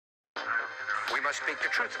we must speak the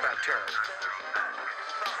truth about terror.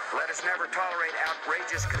 Let us never tolerate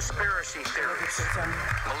outrageous conspiracy theories,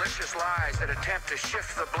 malicious lies that attempt to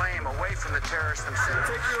shift the blame away from the terrorists themselves.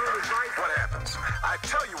 What happens? I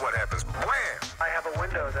tell you what happens. Blam! I have a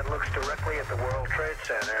window that looks directly at the World Trade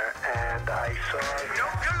Center, and I saw... No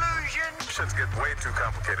collusion! Shit's getting way too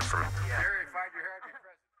complicated for me. Jerry, if I'd your head, be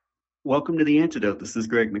president. Welcome to The Antidote. This is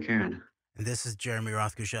Greg McCarran. And this is Jeremy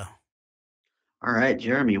Rothkushel. All right,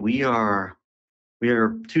 Jeremy, we are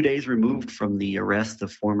 2 days removed from the arrest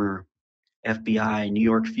of former FBI New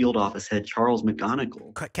York field office head Charles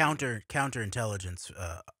McGonigal. Counterintelligence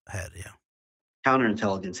head, yeah.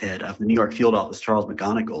 Counterintelligence head of the New York field office, Charles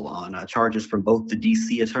McGonigal, on charges from both the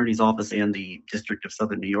D.C. Attorney's Office and the District of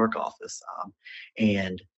Southern New York office.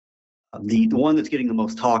 The one that's getting the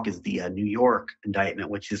most talk is the New York indictment,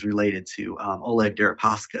 which is related to Oleg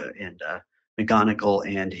Deripaska and McGonigal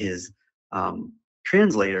and his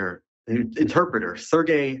interpreter,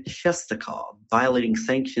 Sergei Shestakov, violating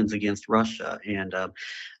sanctions against Russia. And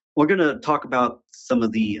we're going to talk about some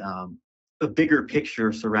of the bigger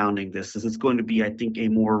picture surrounding this, as it's going to be, I think, a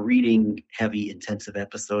more reading-heavy, intensive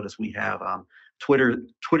episode, as we have Twitter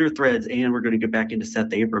threads, and we're going to get back into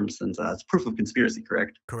Seth Abramson's it's Proof of Conspiracy,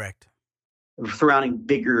 correct? Correct. Surrounding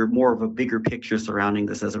more of a bigger picture surrounding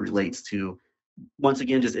this as it relates to, once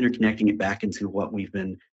again, just interconnecting it back into what we've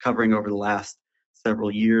been covering over the last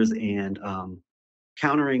several years, and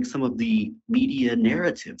countering some of the media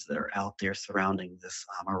narratives that are out there surrounding this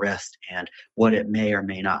arrest and what it may or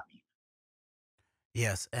may not mean.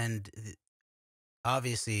 Yes, and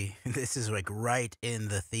obviously this is like right in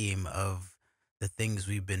the theme of the things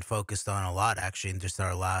we've been focused on a lot, actually, in just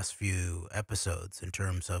our last few episodes, in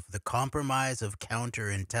terms of the compromise of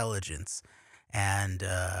counterintelligence. And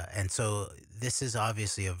so this is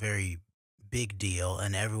obviously a very big deal,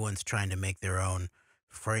 and everyone's trying to make their own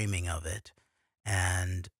framing of it.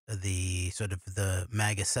 And the sort of the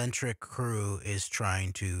MAGA-centric crew is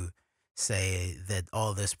trying to say that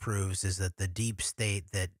all this proves is that the deep state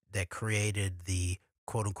that created the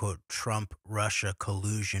quote-unquote Trump-Russia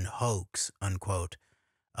collusion hoax, unquote,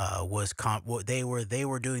 they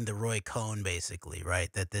were doing the Roy Cohn, basically,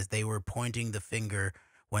 right? That they were pointing the finger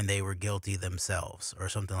when they were guilty themselves, or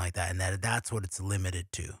something like that, and that's what it's limited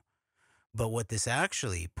to. But what this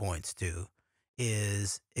actually points to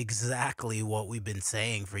is exactly what we've been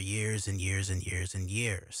saying for years and years and years and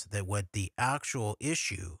years, that what the actual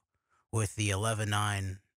issue with the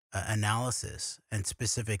 11/9 analysis, and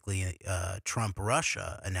specifically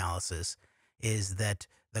Trump-Russia analysis, is that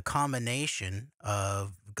the combination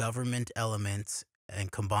of government elements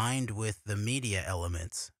and combined with the media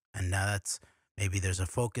elements, and now that's maybe there's a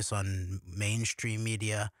focus on mainstream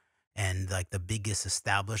media and like the biggest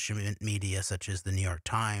establishment media, such as the New York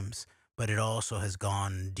Times, but it also has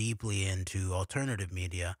gone deeply into alternative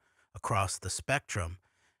media across the spectrum,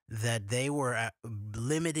 that they were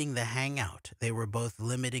limiting the hangout. They were both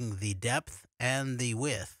limiting the depth and the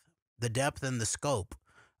width, the depth and the scope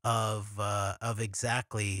of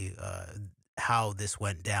exactly how this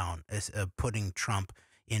went down, as putting Trump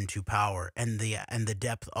into power, and the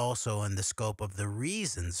depth also and the scope of the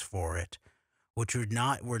reasons for it, which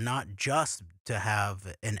were not just to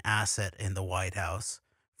have an asset in the White House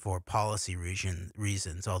for policy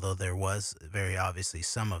reasons, although there was very obviously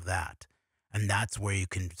some of that. And that's where you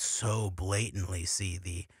can so blatantly see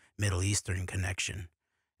the Middle Eastern connection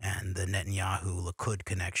and the Netanyahu-Likud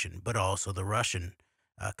connection, but also the Russian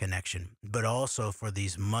connection, but also for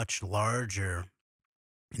these much larger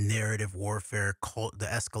narrative warfare, the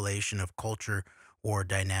escalation of culture war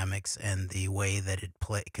dynamics, and the way that it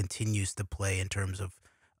continues to play in terms of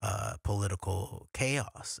political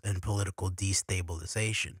chaos and political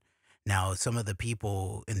destabilization. Now, some of the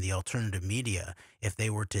people in the alternative media, if they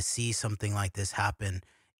were to see something like this happen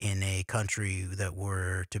in a country that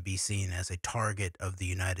were to be seen as a target of the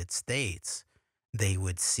United States, they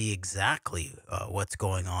would see exactly what's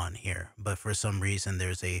going on here. But for some reason,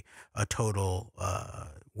 there's a total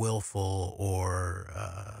willful or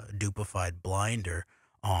dupified blinder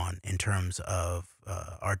on in terms of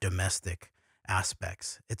our domestic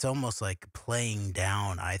aspects. It's almost like playing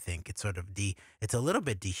down, I think. It's sort of it's a little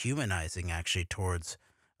bit dehumanizing, actually, towards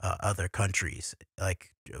other countries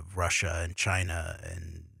like Russia and China,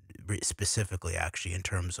 and specifically, actually, in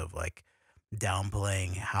terms of like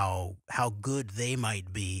downplaying how good they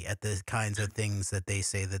might be at the kinds of things that they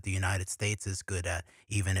say that the United States is good at,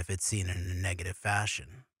 even if it's seen in a negative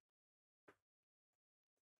fashion.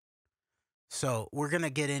 So we're gonna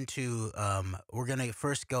get into we're gonna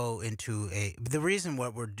first go into the reason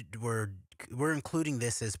what we're including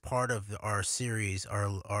this as part of our series, our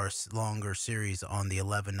longer series on the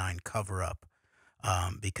 11/9 cover up,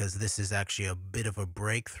 because this is actually a bit of a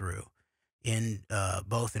breakthrough in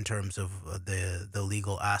both in terms of the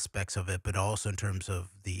legal aspects of it, but also in terms of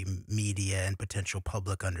the media and potential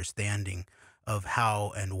public understanding of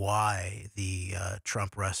how and why the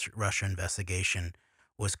Trump Russia investigation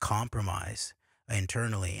was compromised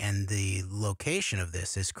internally, and the location of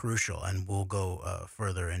this is crucial. And we'll go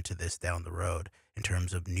further into this down the road in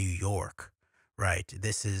terms of New York. Right,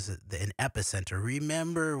 this is an epicenter.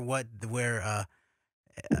 Remember where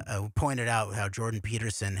pointed out how Jordan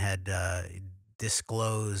Peterson had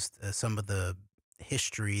disclosed some of the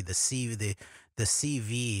history, the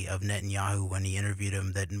CV of Netanyahu when he interviewed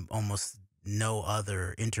him that almost no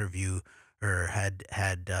other interviewer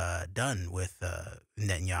had done with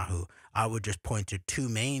Netanyahu. I would just point to two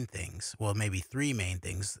main things. Well, maybe three main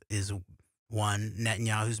things. Is one,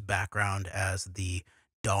 Netanyahu's background as the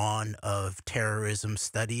dawn of terrorism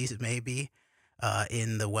studies, maybe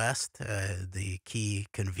in the West, the key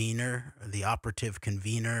convener, the operative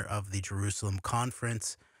convener of the Jerusalem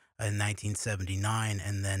Conference in 1979,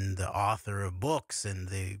 and then the author of books and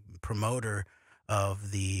the promoter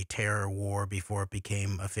of the terror war before it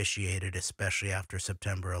became officiated, especially after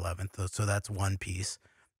September 11th. So that's one piece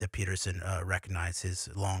that Peterson recognized his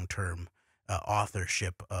long-term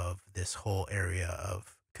authorship of this whole area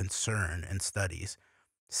of concern and studies.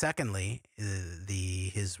 Secondly,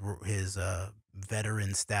 his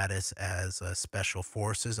veteran status as a special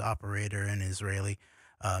forces operator in Israeli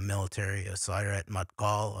military, a Sayeret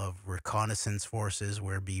Matkal of reconnaissance forces,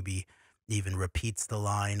 where Bibi even repeats the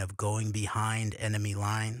line of going behind enemy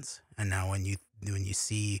lines. And now when you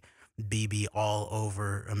see Bibi all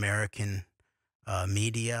over American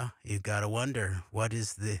media, you've got to wonder, what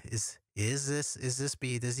is does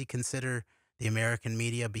he consider the American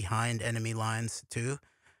media behind enemy lines too?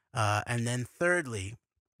 And then thirdly,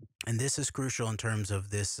 and this is crucial in terms of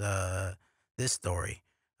this story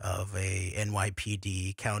of a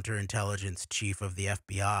NYPD counterintelligence chief of the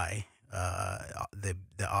FBI, the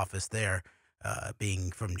office there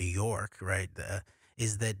being from New York, right?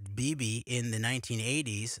 Is that Bibi in the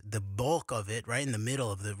 1980s, the bulk of it, right in the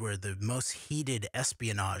middle of were the most heated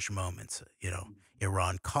espionage moments,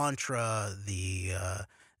 Iran Contra, the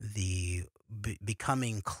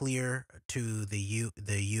becoming clear to the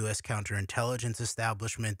U.S. counterintelligence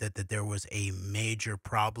establishment that there was a major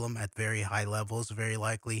problem at very high levels, very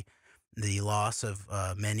likely the loss of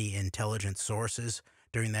many intelligence sources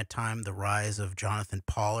during that time, the rise of Jonathan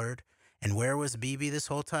Pollard. And where was Bibi this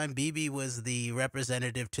whole time? Bibi was the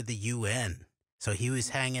representative to the UN. So he was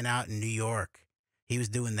hanging out in New York. He was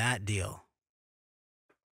doing that deal.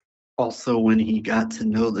 Also, when he got to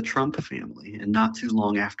know the Trump family, and not too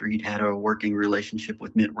long after he'd had a working relationship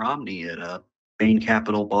with Mitt Romney at Bain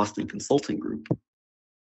Capital Boston Consulting Group.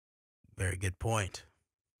 Very good point.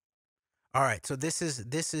 All right, so this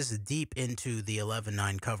is deep into the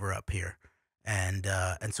 11/9 cover up here, and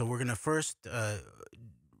so we're gonna first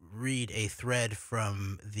read a thread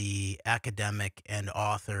from the academic and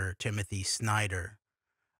author Timothy Snyder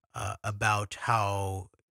about how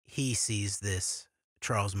he sees this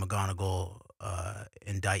Charles McGonigal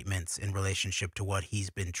indictments in relationship to what he's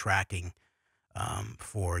been tracking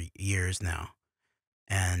for years now,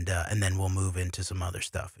 and then we'll move into some other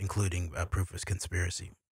stuff, including proof of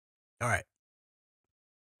conspiracy. All right.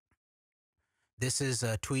 This is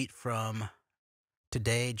a tweet from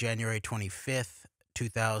today, January 25th,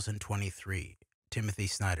 2023. Timothy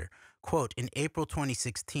Snyder. Quote, in April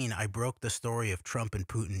 2016, I broke the story of Trump and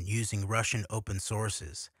Putin using Russian open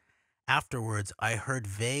sources. Afterwards, I heard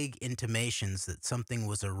vague intimations that something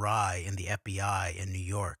was awry in the FBI in New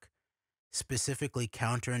York, specifically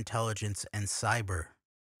counterintelligence and cyber.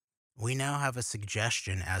 We now have a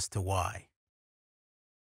suggestion as to why.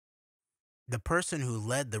 The person who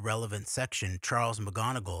led the relevant section, Charles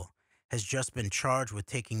McGonigal, has just been charged with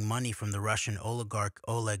taking money from the Russian oligarch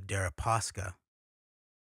Oleg Deripaska.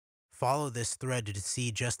 Follow this thread to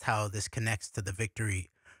see just how this connects to the victory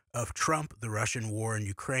of Trump, the Russian war in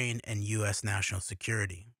Ukraine, and U.S. national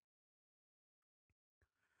security.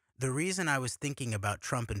 The reason I was thinking about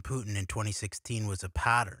Trump and Putin in 2016 was a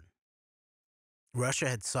pattern. Russia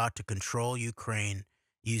had sought to control Ukraine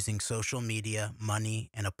using social media, money,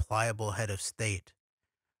 and a pliable head of state.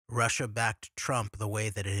 Russia backed Trump the way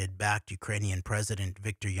that it had backed Ukrainian President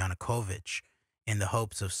Viktor Yanukovych in the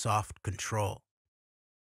hopes of soft control.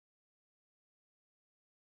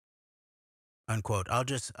 Unquote.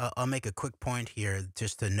 I'll make a quick point here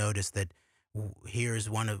just to notice that here's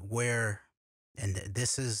one of where, and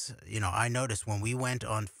this is, I noticed when we went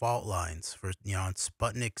on Fault Lines for, on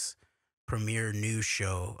Sputnik's premier news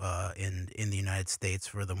show in the United States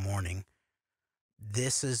for the morning,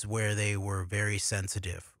 this is where they were very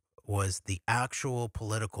sensitive, was the actual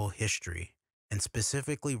political history, and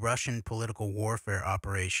specifically Russian political warfare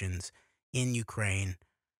operations in Ukraine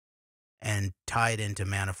and tied into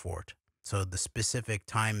Manafort. So the specific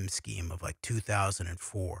time scheme of like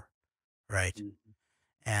 2004, right? Mhm.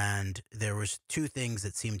 And there was two things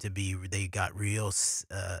that seemed to be they got real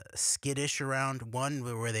skittish around. One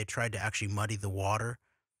where they tried to actually muddy the water.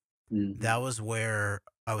 That Mhm. was where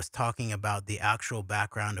I was talking about the actual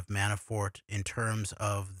background of Manafort in terms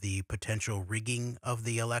of the potential rigging of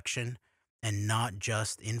the election and not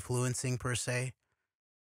just influencing per se,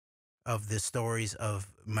 of the stories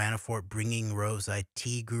of Manafort bringing Rove's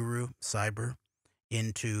IT guru, Cyber,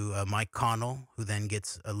 into Mike Connell, who then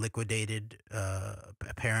gets liquidated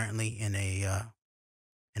apparently in a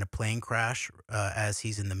plane crash as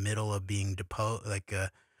he's in the middle of being deposed. Like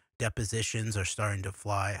depositions are starting to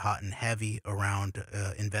fly hot and heavy around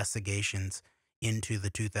investigations into the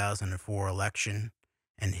 2004 election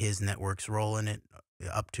and his network's role in it,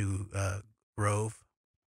 up to Rove.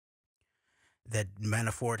 That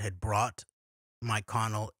Manafort had brought Mike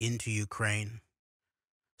Connell into Ukraine.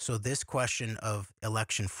 So this question of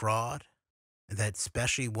election fraud, that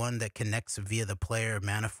especially one that connects via the player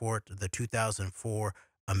Manafort, the 2004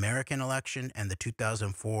 American election and the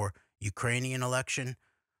 2004 Ukrainian election,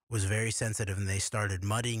 was very sensitive, and they started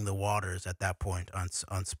muddying the waters at that point on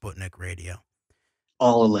Sputnik Radio.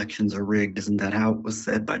 All elections are rigged. Isn't that how it was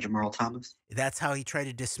said by Jamarl Thomas? That's how he tried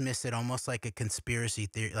to dismiss it, almost like a conspiracy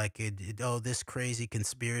theory, like oh, this crazy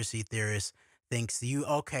conspiracy theorist thinks you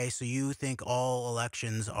okay, so you think all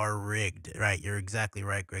elections are rigged, right? You're exactly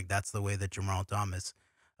right, Greg. That's the way that Jamal Thomas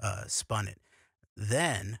spun it.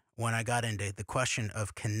 Then, when I got into the question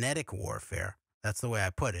of kinetic warfare, that's the way I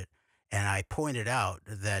put it, and I pointed out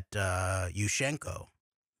that Yushchenko,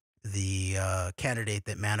 the candidate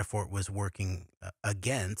that Manafort was working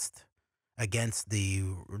against the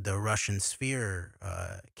Russian sphere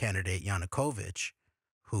candidate Yanukovych,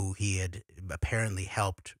 who he had apparently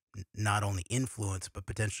helped not only influence but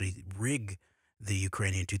potentially rig the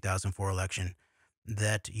Ukrainian 2004 election,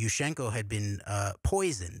 that Yushchenko had been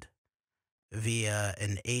poisoned via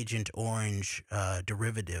an Agent Orange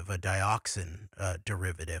derivative, a dioxin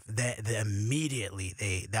derivative. That immediately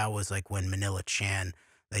that was like when Manila Chan,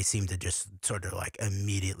 they seemed to just sort of like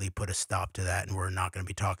immediately put a stop to that, and we're not going to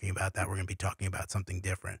be talking about that. We're going to be talking about something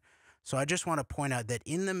different. So I just want to point out that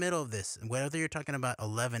in the middle of this, whether you're talking about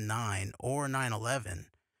 11/9 or 9/11,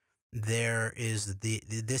 there is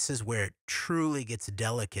this is where it truly gets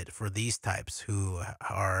delicate for these types who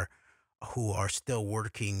are still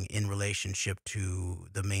working in relationship to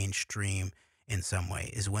the mainstream in some way,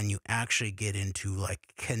 is when you actually get into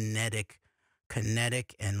like kinetic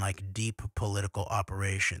and like deep political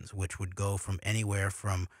operations, which would go from anywhere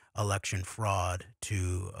from election fraud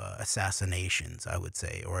to assassinations, I would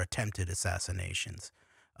say, or attempted assassinations.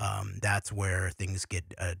 That's where things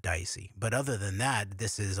get dicey. But other than that,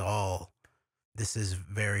 this is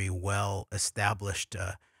very well established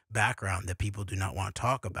background that people do not want to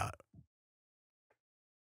talk about.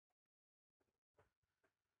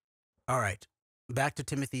 All right, back to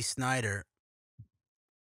Timothy Snyder.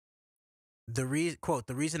 Quote,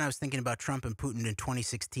 the reason I was thinking about Trump and Putin in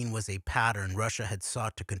 2016 was a pattern. Russia had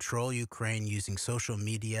sought to control Ukraine using social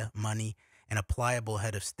media, money, and a pliable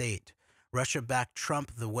head of state. Russia backed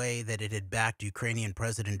Trump the way that it had backed Ukrainian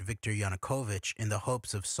President Viktor Yanukovych in the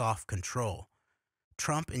hopes of soft control.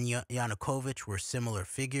 Trump and Yanukovych were similar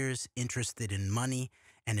figures, interested in money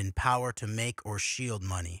and in power to make or shield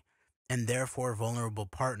money, and therefore vulnerable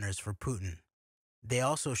partners for Putin. They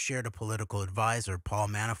also shared a political advisor, Paul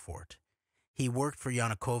Manafort. He worked for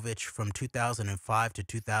Yanukovych from 2005 to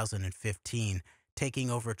 2015, taking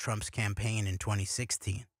over Trump's campaign in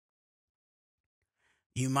 2016.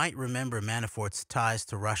 You might remember Manafort's ties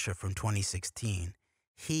to Russia from 2016.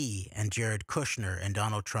 He and Jared Kushner and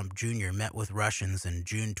Donald Trump Jr. met with Russians in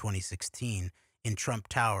June 2016 in Trump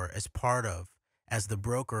Tower as the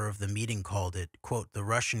broker of the meeting called it, quote, the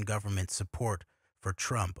Russian government's support for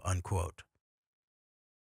Trump, unquote.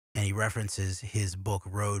 And he references his book,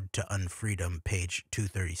 Road to Unfreedom, page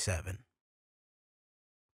 237.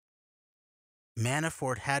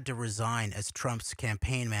 Manafort had to resign as Trump's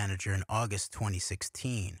campaign manager in August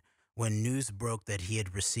 2016 when news broke that he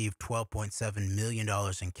had received $12.7 million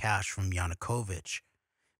in cash from Yanukovych.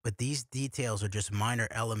 But these details are just minor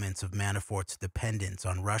elements of Manafort's dependence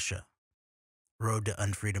on Russia. Road to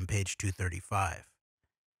Unfreedom, page 235.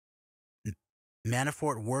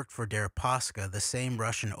 Manafort worked for Deripaska, the same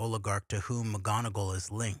Russian oligarch to whom McGonigal is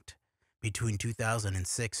linked, between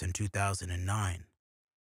 2006 and 2009.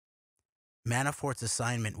 Manafort's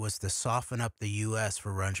assignment was to soften up the U.S.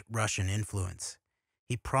 for Russian influence.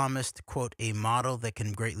 He promised, quote, a model that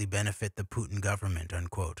can greatly benefit the Putin government,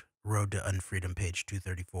 unquote. Road to Unfreedom, page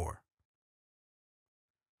 234.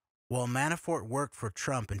 While Manafort worked for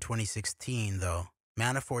Trump in 2016, though,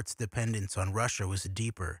 Manafort's dependence on Russia was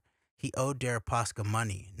deeper. He owed Deripaska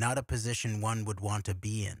money, not a position one would want to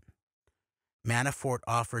be in. Manafort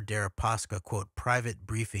offered Deripaska, quote, private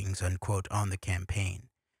briefings, unquote, on the campaign.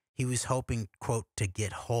 He was hoping, quote, to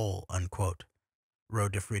get whole, unquote.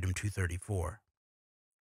 Road to Freedom 234.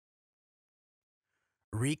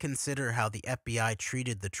 Reconsider how the FBI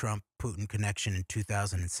treated the Trump-Putin connection in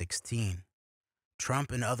 2016.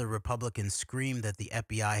 Trump and other Republicans screamed that the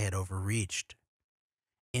FBI had overreached.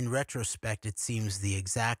 In retrospect, it seems the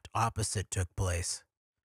exact opposite took place.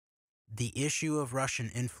 The issue of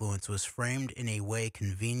Russian influence was framed in a way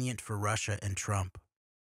convenient for Russia and Trump.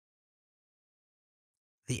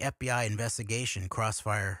 The FBI investigation,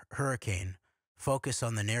 Crossfire Hurricane, focused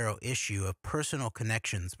on the narrow issue of personal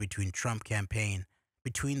connections between the Trump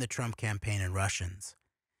campaign and Russians.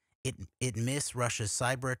 It missed Russia's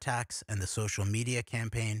cyber attacks and the social media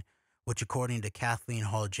campaign, which, according to Kathleen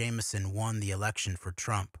Hall Jamieson, won the election for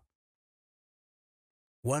Trump.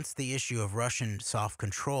 Once the issue of Russian soft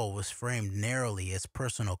control was framed narrowly as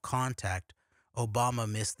personal contact, Obama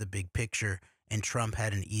missed the big picture and Trump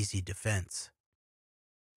had an easy defense.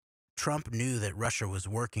 Trump knew that Russia was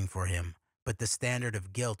working for him, but the standard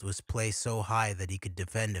of guilt was placed so high that he could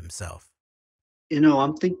defend himself.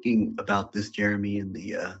 I'm thinking about this, Jeremy, and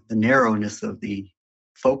the narrowness of the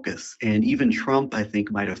focus, and even Trump, I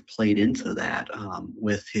think, might have played into that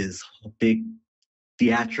with his big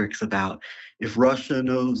theatrics about if Russia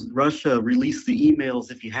release the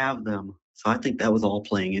emails if you have them. So I think that was all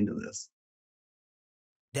playing into this.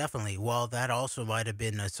 Definitely. Well, that also might have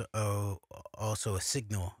been also a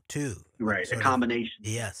signal too. Right, a Sort of, combination.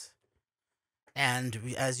 yes.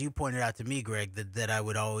 And as you pointed out to me, Greg, that I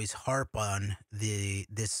would always harp on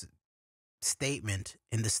this statement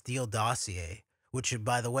in the Steele dossier, which,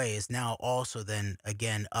 by the way, is now also then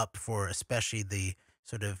again up for especially the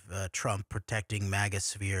sort of Trump protecting MAGA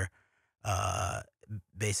sphere,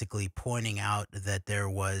 basically pointing out that there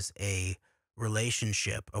was a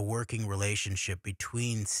working relationship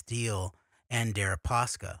between Steele and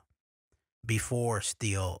Deripaska before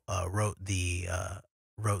Steele wrote the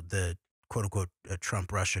quote unquote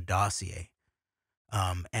Trump Russia dossier.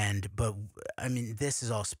 But I mean, this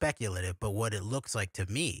is all speculative, but what it looks like to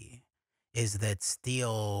me is that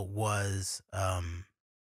Steele was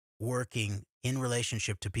working in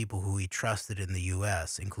relationship to people who he trusted in the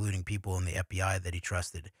U.S., including people in the FBI that he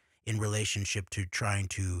trusted, in relationship to trying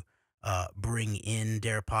to bring in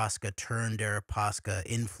Deripaska, turn Deripaska,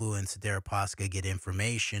 influence Deripaska, get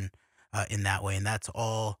information in that way. And that's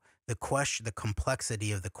all the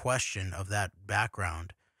complexity of the question of that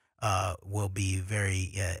background will be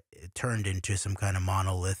very turned into some kind of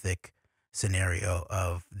monolithic scenario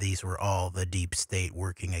of these were all the deep state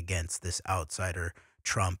working against this outsider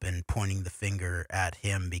Trump and pointing the finger at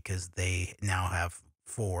him because they now have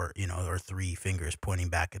 4, or 3 fingers pointing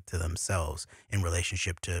back to themselves in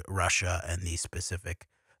relationship to Russia and these specific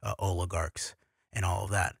oligarchs and all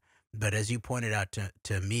of that. But as you pointed out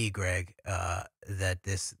to me, Greg, that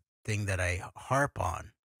this thing that I harp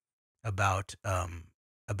on about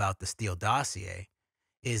the Steele dossier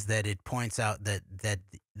is that it points out that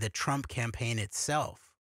the Trump campaign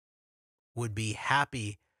itself would be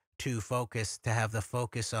happy to have the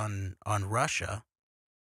focus on Russia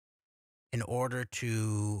in order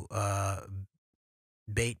to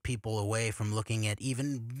bait people away from looking at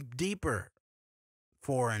even deeper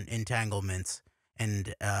foreign entanglements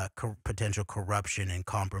and potential corruption and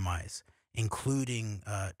compromise, including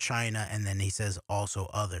China, and then he says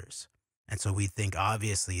also others. And so we think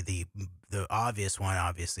obviously the obvious one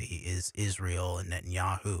obviously is Israel and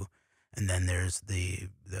Netanyahu, and then there's the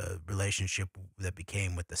relationship that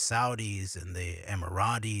became with the Saudis and the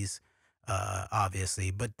Emiratis,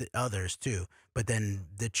 obviously, but the others too. But then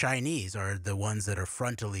the Chinese are the ones that are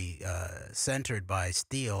frontally centered by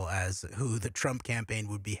Steele as who the Trump campaign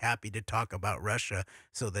would be happy to talk about Russia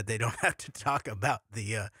so that they don't have to talk about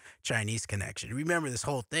the Chinese connection. Remember this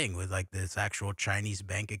whole thing with like this actual Chinese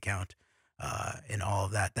bank account and all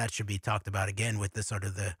of that. That should be talked about again with the sort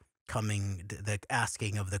of the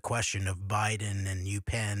asking of the question of Biden and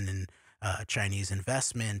UPenn and Chinese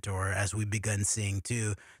investment, or as we've begun seeing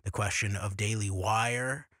too, the question of Daily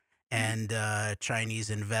Wire and Chinese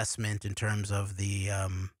investment in terms of the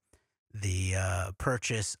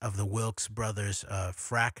purchase of the Wilkes brothers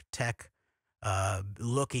frac tech,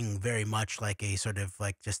 looking very much like a sort of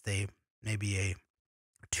like just maybe a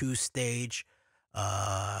two-stage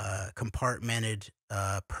compartmented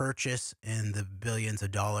purchase in the billions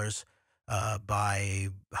of dollars by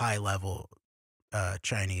high-level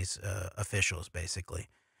Chinese officials, basically.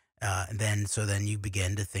 Then you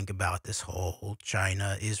begin to think about this whole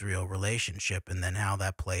China-Israel relationship, and then how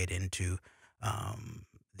that played into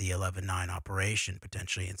the 11/9 operation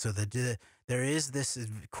potentially. And so there is this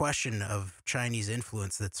question of Chinese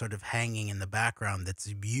influence that's sort of hanging in the background, that's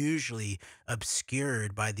usually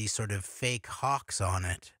obscured by these sort of fake hawks on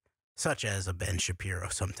it, such as a Ben Shapiro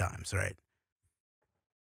sometimes, right?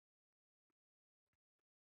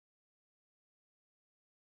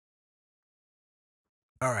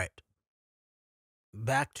 All right.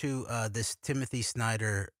 Back to this Timothy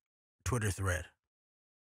Snyder Twitter thread.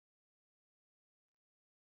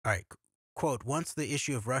 All right. Quote, once the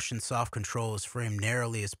issue of Russian soft control is framed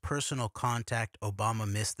narrowly as personal contact,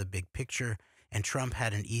 Obama missed the big picture, and Trump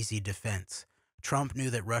had an easy defense. Trump knew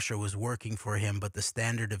that Russia was working for him, but the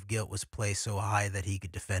standard of guilt was placed so high that he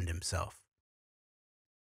could defend himself.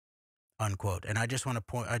 Unquote. And I just want to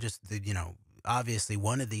point, obviously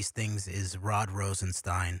one of these things is Rod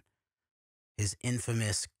Rosenstein, his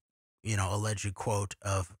infamous, alleged quote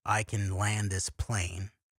of, I can land this plane,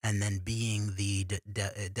 and then being the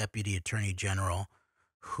deputy attorney general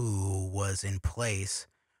who was in place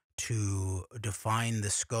to define the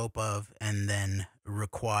scope of and then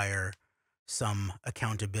require some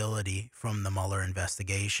accountability from the Mueller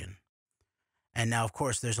investigation. And now, of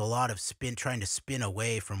course, there's a lot of trying to spin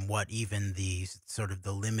away from what even the sort of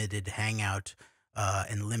the limited hangout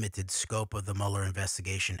and limited scope of the Mueller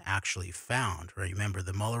investigation actually found. Right? Remember,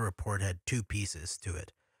 the Mueller report had two pieces to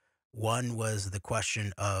it. One was the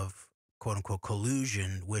question of quote unquote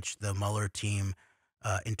collusion, which the Mueller team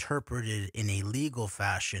interpreted in a legal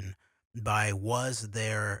fashion by, was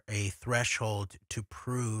there a threshold to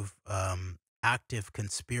prove active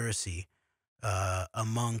conspiracy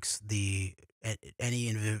amongst any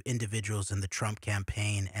individuals in the Trump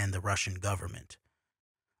campaign and the Russian government?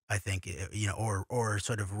 I think, or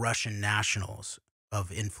sort of Russian nationals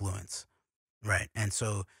of influence, right? And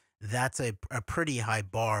so that's a pretty high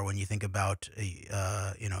bar when you think about,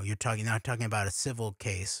 you're not talking about a civil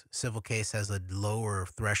case. Civil case has a lower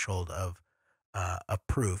threshold of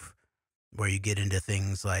proof, where you get into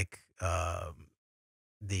things like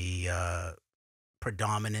the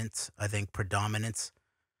predominance,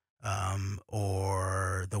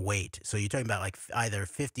 or the weight. So you're talking about like either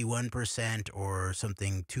 51% or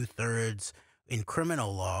something 2/3. In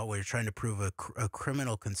criminal law, where you're trying to prove a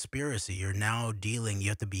criminal conspiracy, you're now you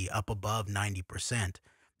have to be up above 90%.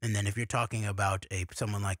 And then if you're talking about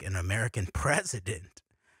someone like an American president,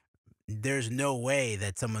 there's no way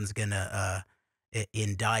that someone's going to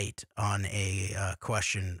indict on a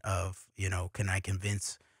question of, can I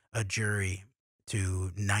convince a jury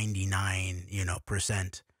to 99,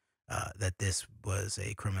 percent that this was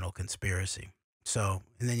a criminal conspiracy. So,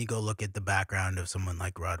 and then you go look at the background of someone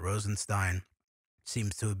like Rod Rosenstein.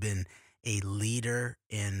 Seems to have been a leader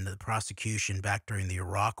in the prosecution back during the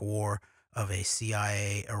Iraq War of a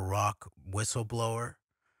CIA Iraq whistleblower.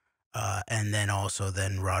 And then also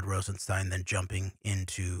Rod Rosenstein then jumping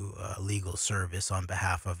into legal service on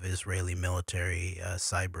behalf of Israeli military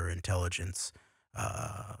cyber intelligence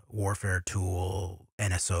warfare tool,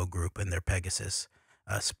 NSO group, and their Pegasus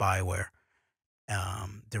spyware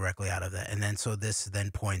directly out of that. And then so this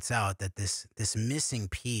then points out that this missing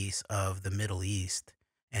piece of the Middle East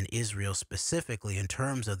and Israel specifically in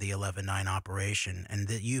terms of the 11/9 operation, and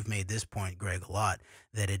that you've made this point, Greg, a lot,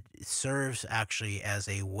 that it serves actually as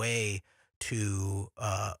a way to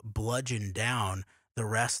bludgeon down the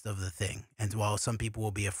rest of the thing. And while some people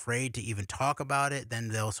will be afraid to even talk about it, then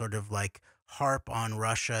they'll sort of like harp on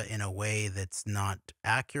Russia in a way that's not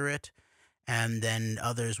accurate. And then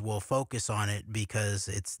others will focus on it because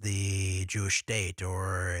it's the Jewish state,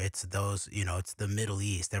 or it's those, it's the Middle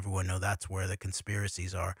East. Everyone knows that's where the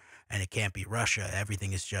conspiracies are, and it can't be Russia.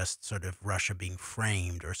 Everything is just sort of Russia being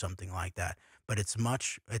framed or something like that. But it's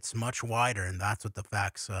much wider, and that's what the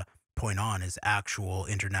facts point on, is actual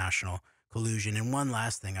international collusion. And one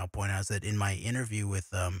last thing I'll point out is that in my interview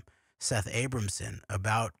with Seth Abramson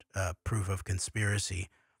about proof of conspiracy,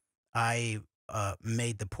 I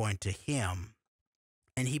made the point to him,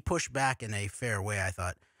 and he pushed back in a fair way, I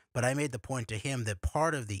thought, but I made the point to him that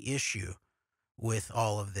part of the issue with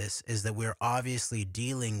all of this is that we're obviously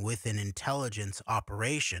dealing with an intelligence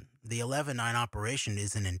operation. The 11/9 operation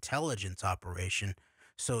is an intelligence operation.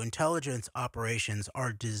 So intelligence operations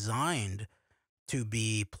are designed to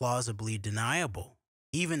be plausibly deniable,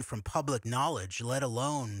 even from public knowledge, let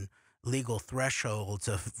alone legal thresholds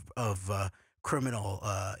of criminal,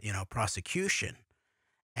 prosecution.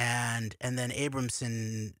 And then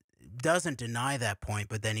Abramson doesn't deny that point,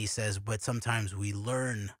 but then he says, but sometimes we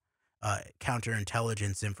learn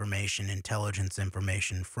counterintelligence information, intelligence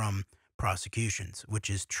information from prosecutions, which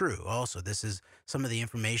is true. Also, this is some of the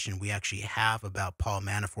information we actually have about Paul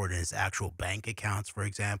Manafort and his actual bank accounts, for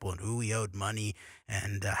example, and who he owed money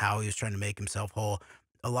and how he was trying to make himself whole.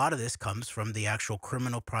 A lot of this comes from the actual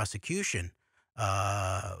criminal prosecution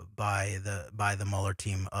by the Mueller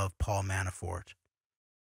team of Paul Manafort.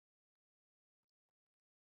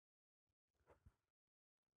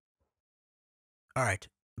 All right,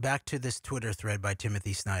 back to this Twitter thread by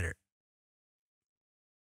Timothy Snyder.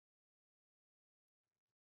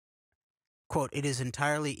 Quote, it is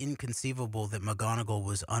entirely inconceivable that McGonigal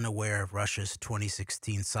was unaware of Russia's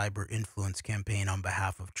 2016 cyber influence campaign on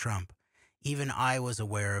behalf of Trump. Even I was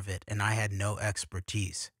aware of it, and I had no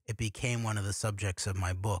expertise. It became one of the subjects of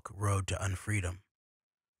my book, Road to Unfreedom.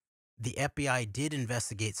 The FBI did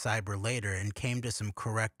investigate cyber later and came to some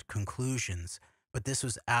correct conclusions, but this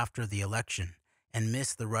was after the election and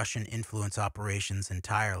missed the Russian influence operations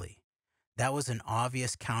entirely. That was an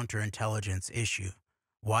obvious counterintelligence issue.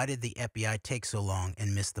 Why did the FBI take so long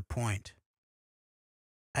and miss the point?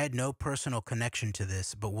 I had no personal connection to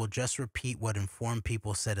this, but will just repeat what informed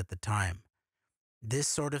people said at the time. This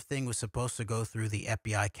sort of thing was supposed to go through the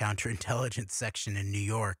FBI counterintelligence section in New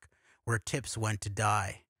York, where tips went to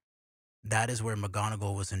die. That is where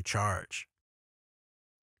McGonigal was in charge.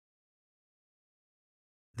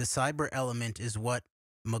 The cyber element is what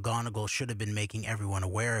McGonigal should have been making everyone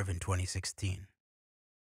aware of in 2016.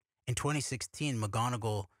 In 2016,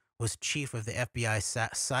 McGonigal was chief of the FBI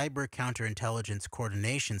Cyber Counterintelligence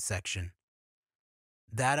Coordination Section.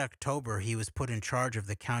 That October, he was put in charge of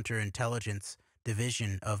the Counterintelligence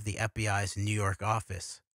Division of the FBI's New York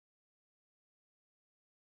office.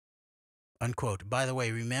 Unquote. By the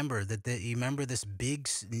way, remember that you remember this big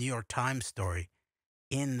New York Times story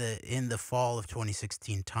in the fall of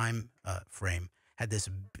 2016 time frame had this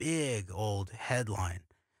big old headline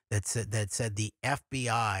that said the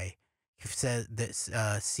FBI said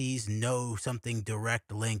that sees no something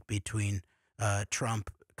direct link between Trump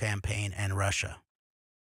campaign and Russia.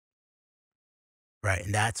 Right,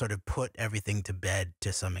 and that sort of put everything to bed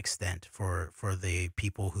to some extent for the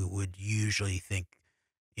people who would usually think,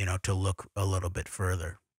 to look a little bit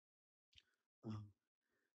further.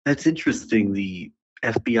 That's interesting. The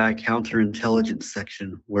FBI counterintelligence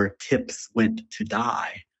section where tips went to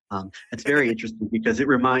die. It's very interesting because it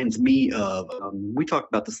reminds me of, we talked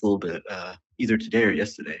about this a little bit either today or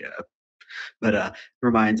yesterday, but it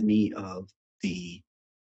reminds me of the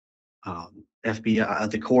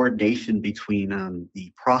FBI, the coordination between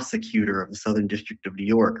the prosecutor of the Southern District of New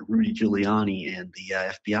York, Rudy Giuliani, and the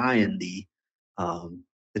FBI, and the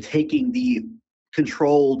taking the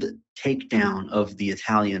controlled takedown of the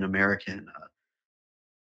Italian American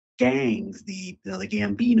gangs, the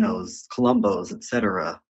Gambinos, Colombos,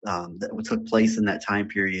 etc., that took place in that time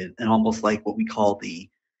period, and almost like what we call the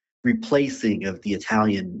replacing of the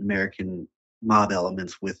Italian American mob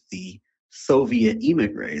elements with the Soviet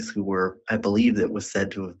emigres, who were, I believe, that was said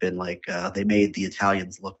to have been like they made the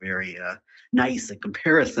Italians look very nice in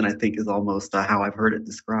comparison. I think is almost how I've heard it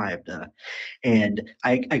described, and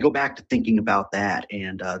I go back to thinking about that,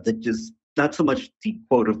 and that just not so much the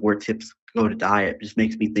quote of where tips go to die. It just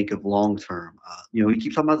makes me think of long term. We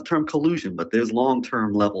keep talking about the term collusion, but there's long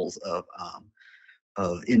term levels of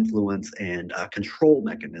influence and control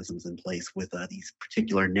mechanisms in place with these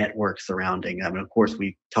particular networks surrounding. I mean, of course,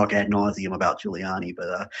 we talk ad nauseum about Giuliani,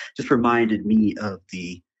 but just reminded me of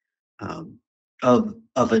the of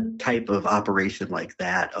a type of operation like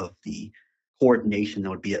that, of the coordination that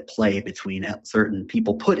would be at play between certain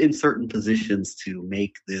people put in certain positions to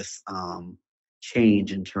make this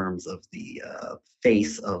change in terms of the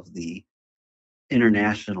face of the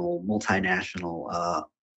international, multinational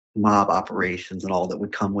mob operations and all that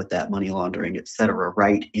would come with that, money laundering, et cetera,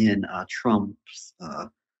 right in Trump's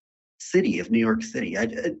city of New York City.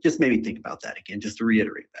 It just made me think about that again, just to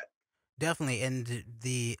reiterate that. Definitely. And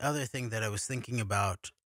the other thing that I was thinking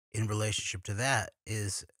about in relationship to that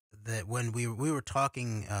is that when we were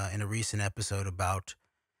talking in a recent episode about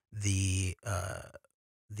the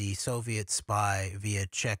Soviet spy via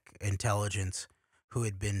Czech intelligence who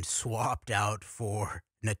had been swapped out for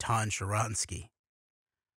Natan Sharansky.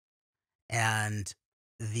 And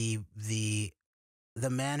the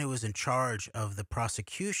man who was in charge of the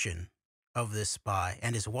prosecution of this spy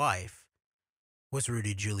and his wife was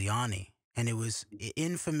Rudy Giuliani. And it was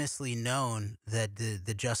infamously known that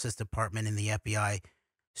the Justice Department and the FBI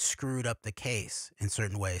screwed up the case in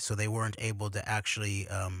certain ways. So they weren't able to actually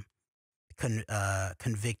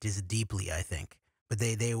convict as deeply, I think. but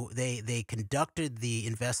they conducted the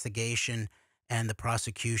investigation and the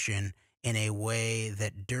prosecution in a way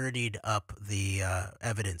that dirtied up the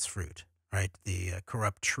evidence fruit, right? The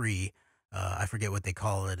corrupt tree. I forget what they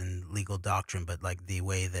call it in legal doctrine, but like the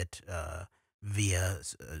way that via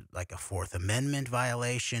like a Fourth Amendment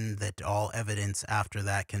violation, that all evidence after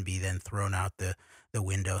that can be then thrown out the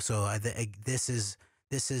window. So this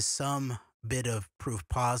is some bit of proof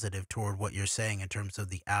positive toward what you're saying in terms of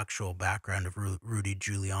the actual background of Rudy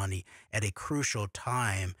Giuliani at a crucial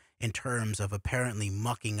time in terms of apparently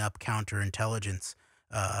mucking up counterintelligence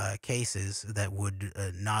cases that would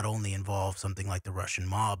not only involve something like the Russian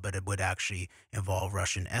mob, but it would actually involve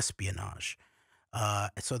Russian espionage.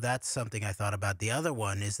 So that's something I thought about. The other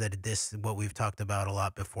one is that what we've talked about a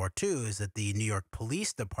lot before too, is that the New York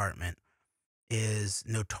Police Department is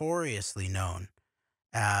notoriously known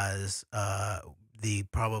as the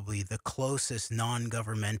probably the closest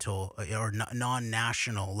non-governmental or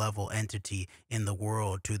non-national level entity in the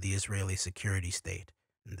world to the Israeli security state.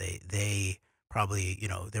 They probably,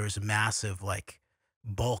 there's a massive like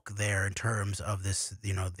bulk there in terms of this,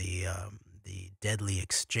 the deadly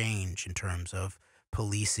exchange in terms of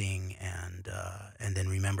policing and then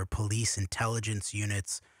remember police intelligence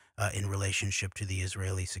units in relationship to the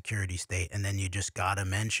Israeli security state. And then you just got to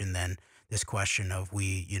mention then this question of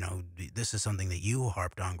this is something that you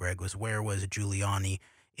harped on, Greg, was where was Giuliani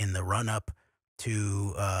in the run up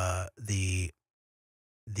to the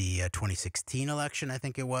 2016 election, I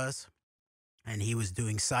think it was, and he was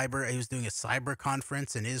doing a cyber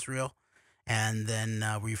conference in Israel. And then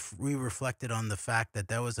we reflected on the fact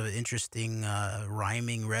that was an interesting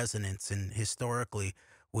rhyming resonance and historically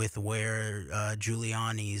with where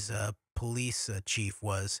Giuliani's police chief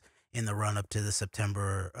was in the run up to the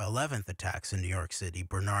September 11th attacks in New York City,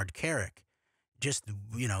 Bernard Kerik. Just,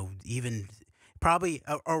 even probably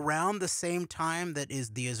around the same time that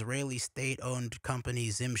is the Israeli state-owned company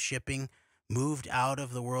Zim Shipping moved out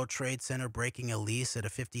of the World Trade Center, breaking a lease at a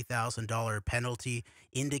 $50,000 penalty,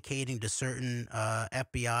 indicating to certain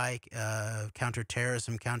FBI,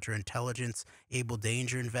 counterterrorism, counterintelligence, able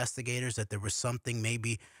danger investigators that there was something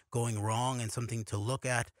maybe going wrong and something to look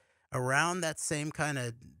at. Around that same kind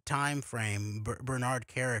of time frame, Bernard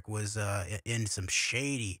Kerik was into some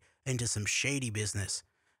shady business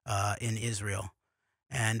in Israel.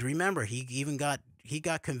 And remember, he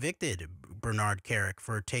got convicted, Bernard Kerik,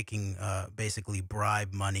 for taking basically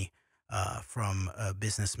bribe money from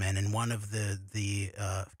businessmen. And one of the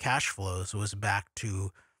cash flows was back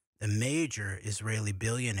to a major Israeli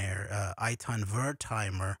billionaire, Eitan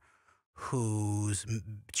Wertheimer, who's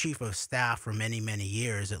chief of staff for many, many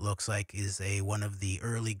years, it looks like, is one of the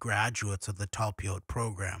early graduates of the Talpiot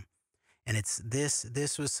program. And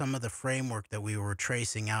this was some of the framework that we were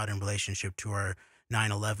tracing out in relationship to our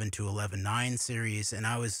 9/11 to 11/9 series. And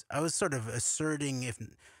I was sort of asserting, if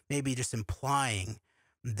maybe just implying,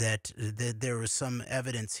 that there was some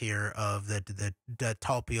evidence here of that the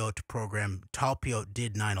Talpiot program, Talpiot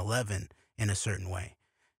did 9/11 in a certain way.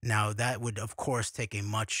 Now, that would, of course, take a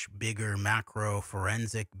much bigger macro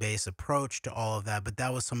forensic based approach to all of that. But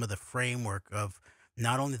that was some of the framework of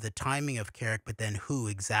not only the timing of Kerik, but then who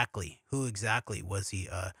exactly was he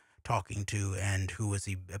talking to, and who was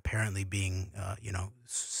he apparently being,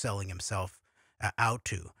 selling himself out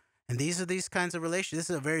to. And these kinds of relations. This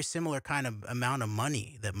is a very similar kind of amount of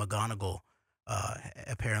money that McGonigal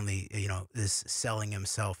apparently, is selling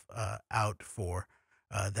himself out for.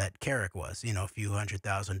 That Kerik was, a few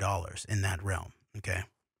 $100,000 in that realm. Okay.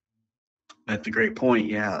 That's a great point.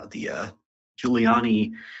 Yeah. The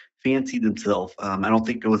Giuliani fancied himself. I don't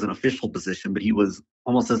think it was an official position, but he was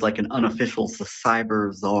almost as like an unofficial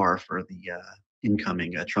cyber czar for the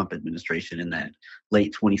incoming Trump administration in that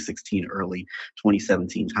late 2016, early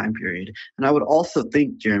 2017 time period. And I would also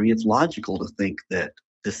think, Jeremy, it's logical to think that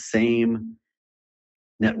the same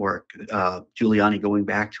network, Giuliani, going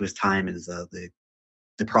back to his time as the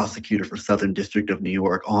prosecutor for Southern District of New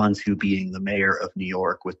York, on to being the mayor of New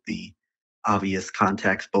York, with the obvious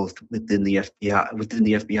contacts both within the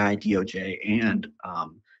FBI, DOJ, and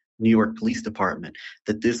New York Police Department,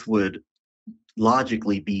 that this would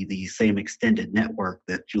logically be the same extended network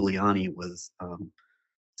that Giuliani was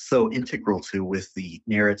so integral to, with the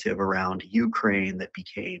narrative around Ukraine that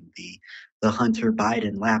became the Hunter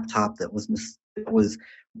Biden laptop that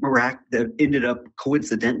ended up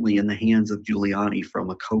coincidentally in the hands of Giuliani, from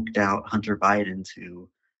a coked out Hunter Biden to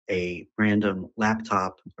a random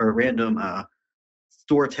laptop or a random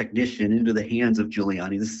store technician into the hands of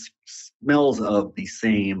Giuliani. This smells of the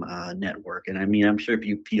same network. And I mean, I'm sure if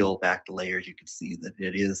you peel back the layers, you can see that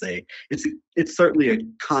it's certainly a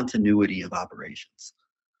continuity of operations.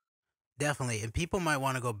 Definitely. And people might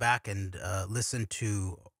want to go back and listen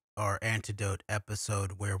to our antidote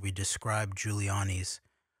episode where we described Giuliani's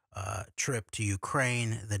trip to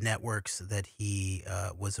Ukraine, the networks that he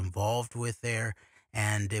was involved with there.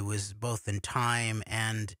 And it was both in time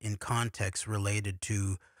and in context related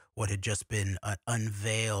to what had just been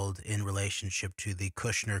unveiled in relationship to the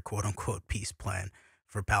Kushner quote unquote peace plan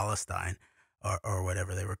for Palestine, or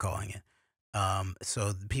whatever they were calling it.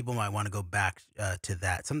 So people might want to go back to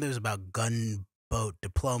that. Something was about gunboat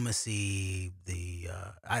diplomacy.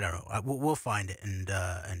 I don't know. We'll find it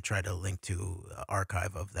and try to link to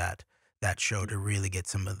archive of that show to really get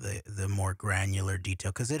some of the more granular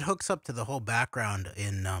detail, because it hooks up to the whole background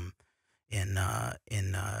in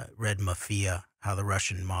Red Mafia, how the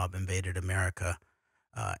Russian mob invaded America.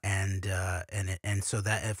 And so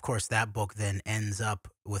that, of course, that book then ends up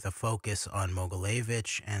with a focus on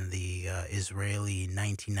Mogilevich and the Israeli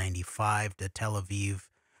 1995 to Tel Aviv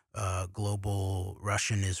global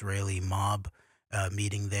Russian-Israeli mob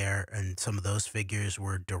meeting there, and some of those figures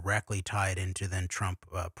were directly tied into then Trump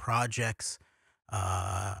projects.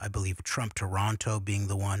 I believe Trump Toronto being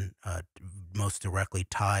the one most directly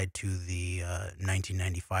tied to the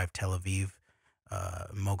 1995 Tel Aviv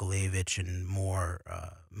Mogilevich and more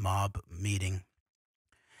mob meeting.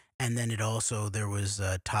 And then it also, there was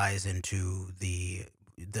ties into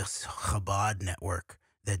this Chabad network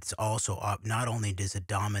that's also not only does it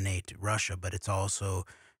dominate Russia, but it's also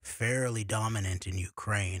fairly dominant in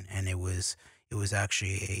Ukraine. And it was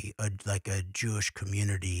actually like a Jewish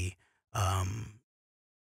community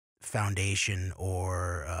foundation,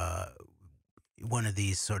 or one of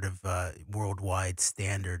these sort of worldwide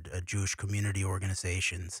standard Jewish community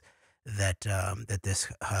organizations that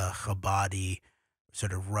this Chabadi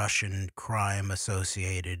sort of Russian crime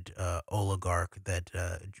associated oligarch, that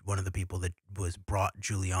one of the people that was brought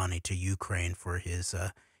Giuliani to Ukraine for his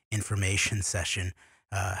information session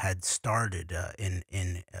had started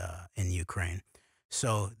in Ukraine.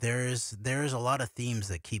 So there's a lot of themes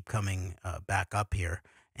that keep coming back up here,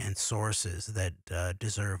 and sources that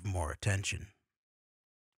deserve more attention.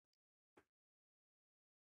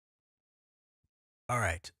 All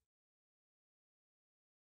right.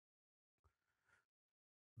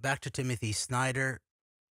 Back to Timothy Snyder,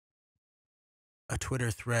 a Twitter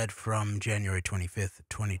thread from January 25th,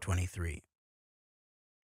 2023.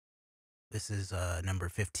 This is number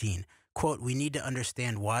 15. Quote, "We need to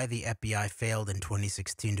understand why the FBI failed in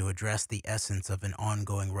 2016 to address the essence of an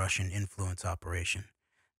ongoing Russian influence operation.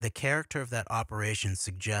 The character of that operation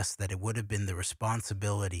suggests that it would have been the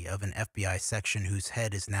responsibility of an FBI section whose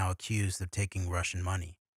head is now accused of taking Russian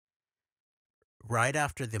money. Right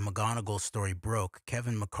after the McGonigal story broke,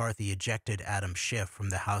 Kevin McCarthy ejected Adam Schiff from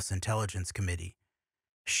the House Intelligence Committee.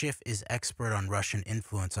 Schiff is expert on Russian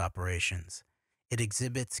influence operations. It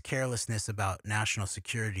exhibits carelessness about national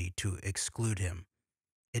security to exclude him.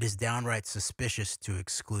 It is downright suspicious to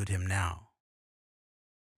exclude him now."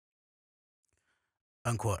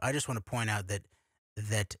 Unquote. I just want to point out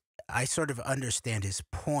that I sort of understand his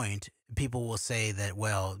point. People will say that,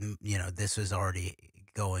 well, this was already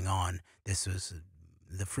going on. This was,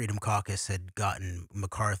 the Freedom Caucus had gotten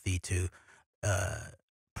McCarthy to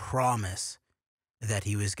promise that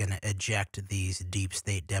he was going to eject these deep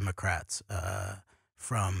state Democrats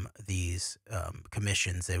from these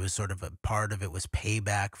commissions. It was sort of a part of it was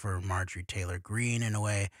payback for Marjorie Taylor Greene in a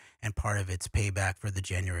way, and part of it's payback for the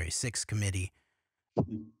January 6th committee.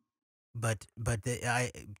 But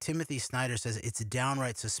Timothy Snyder says it's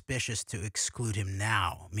downright suspicious to exclude him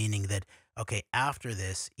now, meaning that, okay, after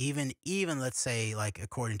this, even let's say, like,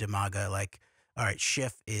 according to MAGA, like, all right,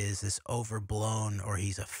 Schiff is this overblown, or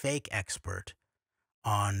he's a fake expert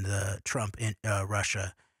on the Trump in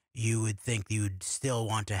Russia, you would think you would still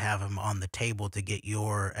want to have him on the table to get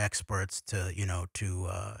your experts to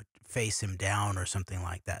face him down or something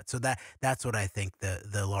like that. So that's what I think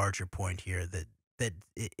the larger point here, that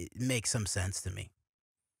it makes some sense to me.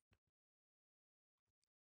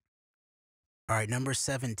 All right, number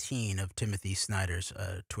 17 of Timothy Snyder's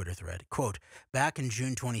Twitter thread. Quote, "Back in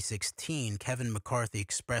June 2016, Kevin McCarthy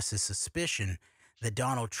expressed his suspicion that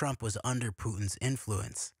Donald Trump was under Putin's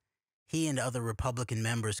influence. He and other Republican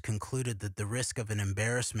members concluded that the risk of an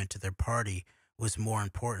embarrassment to their party was more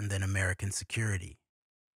important than American security."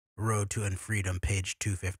 Road to Unfreedom, page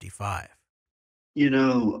 255.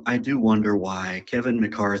 I do wonder why Kevin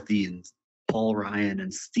McCarthy and Paul Ryan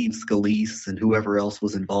and Steve Scalise and whoever else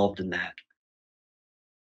was involved in that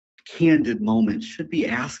candid moment should be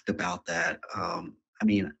asked about that.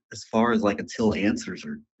 As far as, like, until answers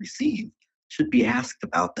are received, should be asked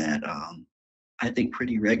about that. I think,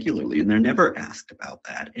 pretty regularly, and they're never asked about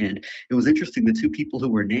that. And it was interesting. The two people who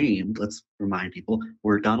were named, let's remind people,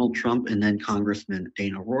 were Donald Trump and then Congressman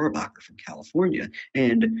Dana Rohrabacher from California.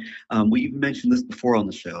 And we've mentioned this before on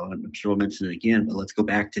the show, and I'm sure we'll mention it again. But let's go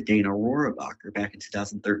back to Dana Rohrabacher. Back in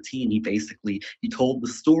 2013, he told the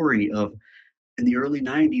story of in the early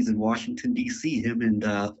 90s in Washington D.C. him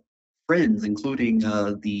and friends, including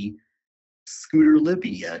the Scooter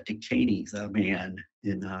Libby, Dick Cheney's man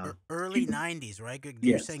in Early 90s, right? You're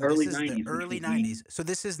yes, saying this early is the 90s, which early would be 90s. So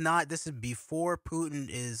this is before Putin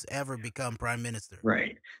is ever become prime minister.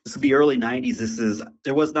 right. This would be early 90s.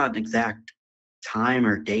 There was not an exact time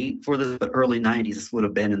or date for this, but early 90s. This would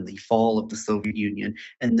have been in the fall of the Soviet Union,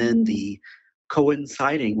 and then the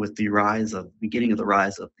coinciding with the beginning of the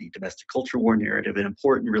rise of the domestic culture war narrative and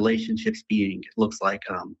important relationships being, it looks like,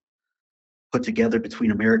 put together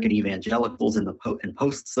between American evangelicals and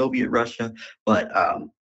post-Soviet Russia. But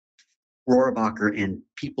Rohrabacher and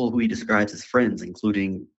people who he describes as friends,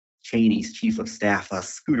 including Cheney's chief of staff,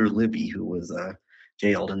 Scooter Libby, who was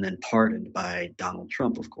jailed and then pardoned by Donald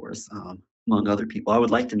Trump, of course, among other people. I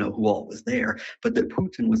would like to know who all was there, but that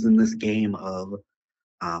Putin was in this game of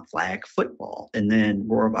flag football. And then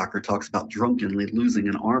Rohrabacher talks about drunkenly losing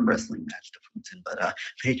an arm wrestling match to Putin. But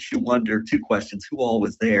makes you wonder, two questions: who all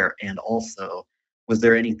was there, and also, was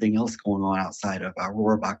there anything else going on outside of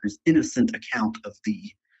Rohrabacher's innocent account of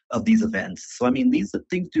these events? So I mean, these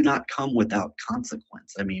things do not come without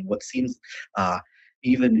consequence. I mean, what seems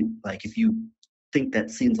even like, if you think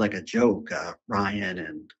that seems like a joke, Ryan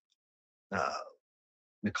and uh,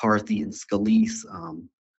 McCarthy and Scalise,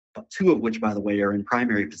 two of which, by the way, are in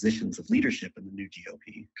primary positions of leadership in the new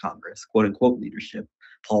GOP Congress, quote unquote leadership.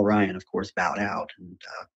 Paul Ryan, of course, bowed out, and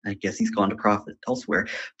I guess he's gone to profit elsewhere.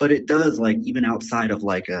 But it does, like, even outside of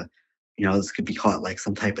like this could be caught like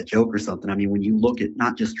some type of joke or something. I mean, when you look at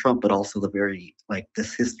not just Trump, but also the very, like,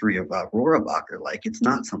 this history of Rohrabacher, like, it's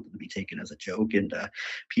not something to be taken as a joke. And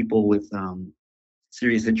people with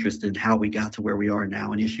serious interest in how we got to where we are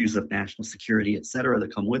now and issues of national security, et cetera,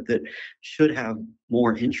 that come with it, should have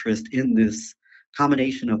more interest in this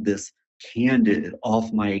combination of this candid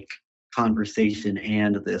off mic conversation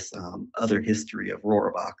and this other history of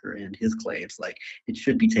Rohrabacher and his claims. Like, it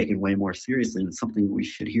should be taken way more seriously, and it's something we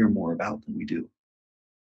should hear more about than we do.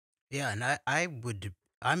 Yeah, and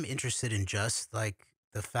I'm interested in just like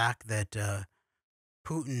the fact that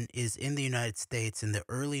Putin is in the United States in the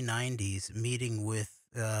early 90s meeting with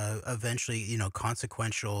eventually,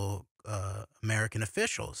 consequential American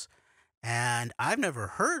officials. And I've never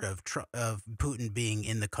heard of Putin being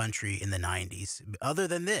in the country in the 90s other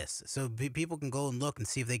than this. So people can go and look and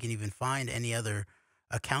see if they can even find any other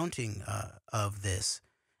accounting of this.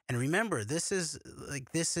 And remember, this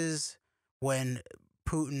is when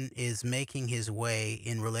Putin is making his way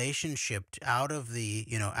in relationship out of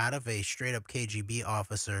out of a straight up KGB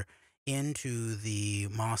officer into the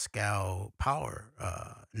Moscow power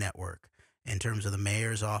network in terms of the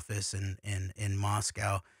mayor's office in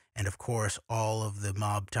Moscow, and of course all of the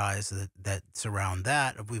mob ties that surround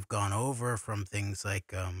that. We've gone over from things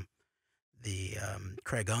like the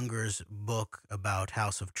Craig Unger's book about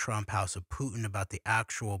House of Trump, House of Putin, about the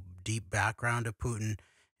actual deep background of Putin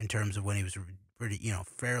in terms of when he was pretty,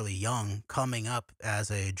 fairly young, coming up as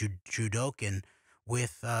a judokan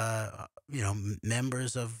with,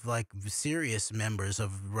 members of, like, serious members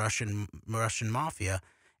of Russian mafia,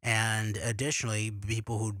 and additionally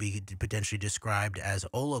people who'd be potentially described as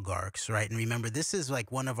oligarchs, right? And remember, this is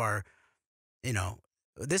like one of our, you know,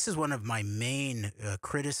 this is one of my main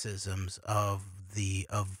criticisms of the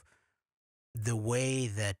way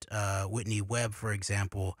that Whitney Webb, for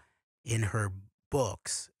example, in her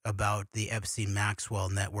books about the Epstein Maxwell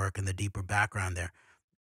network and the deeper background there,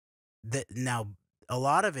 that now a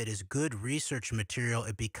lot of it is good research material.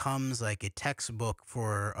 It becomes like a textbook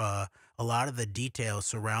for a lot of the details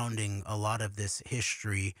surrounding a lot of this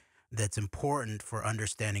history that's important for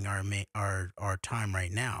understanding our time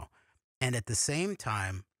right now. And at the same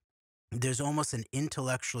time, there's almost an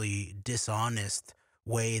intellectually dishonest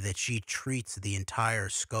way that she treats the entire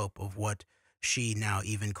scope of what she now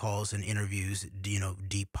even calls in interviews,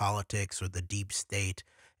 deep politics or the deep state.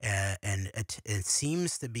 And it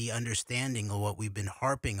seems to be understanding of what we've been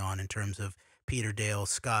harping on in terms of Peter Dale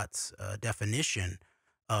Scott's definition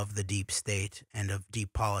of the deep state and of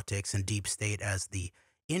deep politics, and deep state as the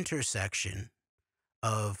intersection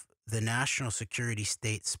of the national security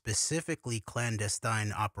state, specifically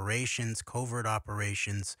clandestine operations, covert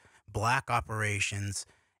operations, black operations,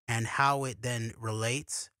 and how it then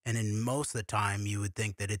relates. And in most of the time, you would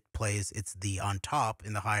think that it's the on top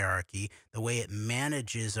in the hierarchy, the way it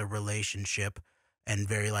manages a relationship and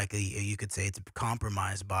very likely you could say it's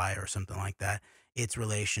compromised by or something like that, its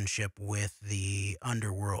relationship with the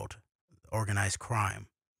underworld, organized crime,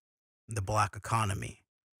 the black economy,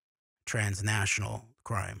 transnational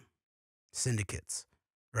crime, syndicates,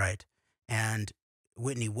 right? And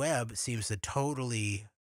Whitney Webb seems to totally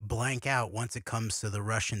blank out once it comes to the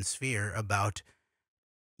Russian sphere about,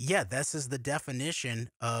 yeah, this is the definition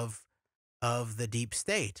of the deep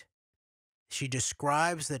state. She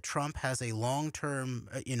describes that Trump has a long-term,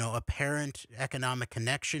 apparent economic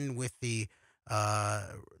connection with uh,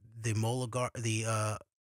 the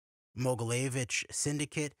Mogilevich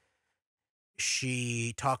syndicate.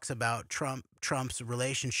 She talks about Trump's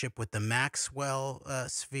relationship with the Maxwell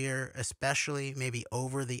sphere, especially maybe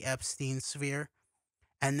over the Epstein sphere,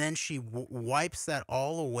 and then she wipes that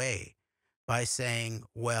all away by saying,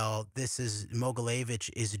 "Well, this is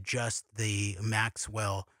Mogilevich is just the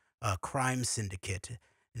Maxwell crime syndicate.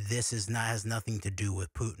 This is not has nothing to do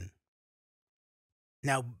with Putin."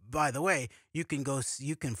 Now, by the way, you can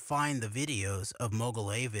find the videos of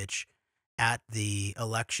Mogilevich at the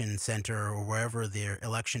election center or wherever their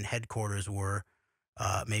election headquarters were.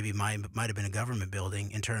 Maybe might have been a government building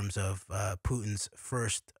in terms of Putin's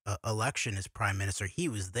first election as prime minister. He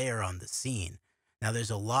was there on the scene. Now, there's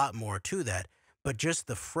a lot more to that, but just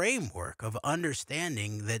the framework of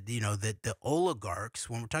understanding that that the oligarchs,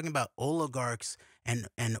 when we're talking about oligarchs and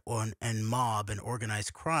mob and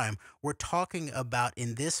organized crime, we're talking about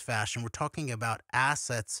in this fashion. We're talking about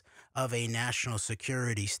assets of a national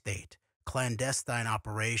security state, clandestine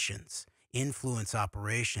operations, influence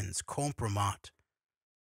operations, compromat,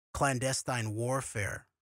 clandestine warfare,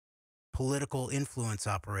 political influence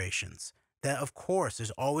operations. That, of course,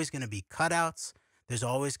 there's always going to be cutouts. There's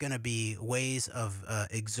always going to be ways of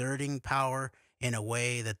exerting power in a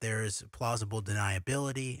way that there is plausible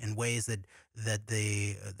deniability, and ways that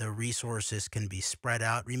the resources can be spread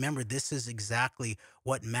out. Remember, this is exactly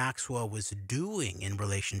what Maxwell was doing in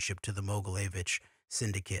relationship to the Mogilevich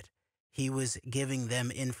syndicate. He was giving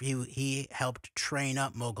them he helped train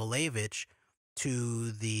up Mogilevich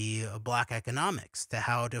to the black economics, to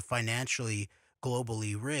how to financially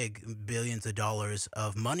globally rig billions of dollars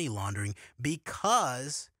of money laundering,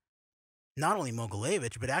 because not only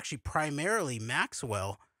Mogilevich, but actually primarily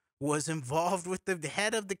Maxwell was involved with the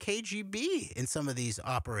head of the KGB in some of these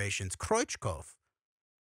operations, Kroichkov.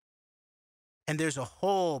 And there's a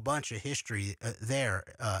whole bunch of history there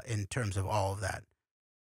in terms of all of that.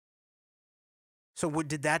 So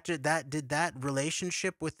did that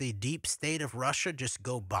relationship with the deep state of Russia just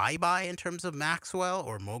go bye-bye in terms of Maxwell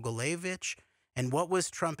or Mogilevich? And what was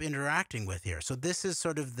Trump interacting with here? So this is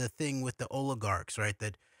sort of the thing with the oligarchs, right?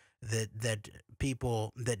 That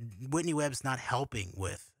people that Whitney Webb's not helping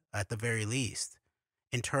with, at the very least,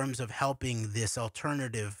 in terms of helping this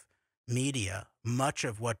alternative media. Much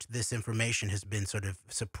of what this information has been sort of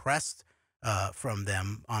suppressed from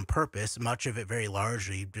them on purpose. Much of it very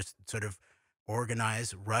largely just sort of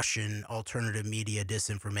organized Russian alternative media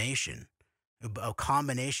disinformation. A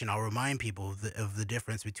combination. I'll remind people of the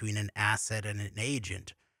difference between an asset and an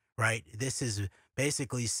agent, right? This is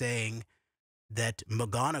basically saying that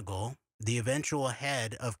McGonigal, the eventual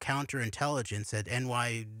head of counterintelligence at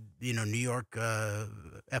New York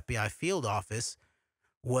FBI field office,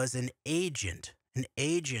 was an agent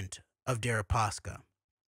of Deripaska.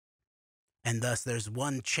 And thus there's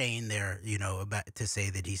one chain there, about to say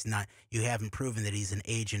that he's not, you haven't proven that he's an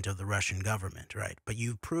agent of the Russian government, right? But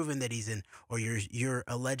you've proven that you're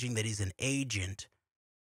alleging that he's an agent,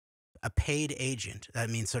 a paid agent. That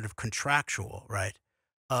means sort of contractual, right?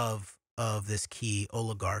 Of this key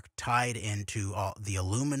oligarch tied into all the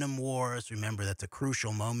aluminum wars. Remember, that's a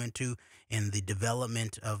crucial moment too in the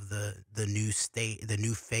development of the new state, the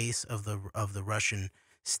new face of the Russian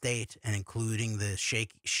state, and including the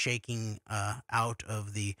shaking out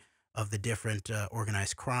of the different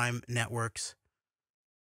organized crime networks.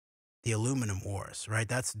 The aluminum wars, right?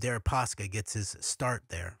 That's Deripaska gets his start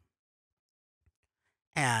there.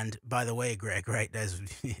 And by the way, Greg, right, as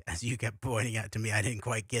you kept pointing out to me, I didn't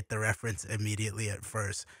quite get the reference immediately at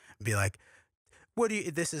first. Be like,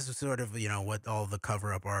 this is sort of, what all the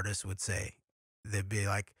cover-up artists would say. They'd be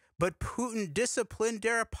like, but Putin disciplined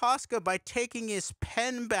Deripaska by taking his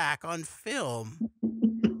pen back on film.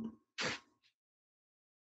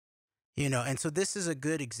 And so this is a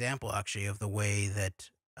good example, actually, of the way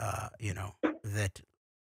that, that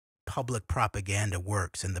public propaganda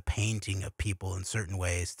works, and the painting of people in certain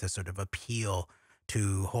ways to sort of appeal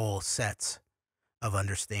to whole sets of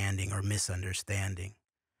understanding or misunderstanding.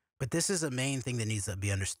 But this is a main thing that needs to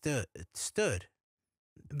be understood.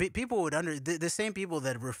 People would the same people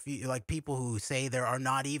that refuse, like people who say there are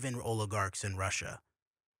not even oligarchs in Russia,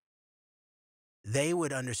 they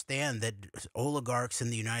would understand that oligarchs in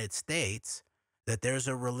the United States, that there's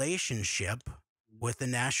a relationship with the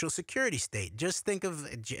national security state. Just think of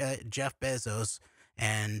Jeff Bezos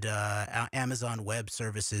and Amazon Web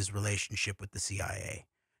Services relationship with the CIA.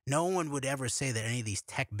 No one would ever say that any of these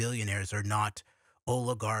tech billionaires are not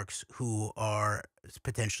oligarchs who are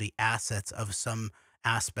potentially assets of some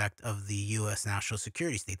aspect of the U.S. national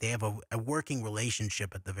security state. They have a working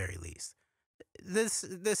relationship at the very least.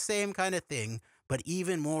 The same kind of thing, but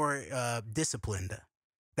even more disciplined.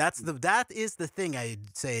 That is the thing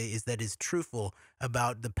I'd say is that is truthful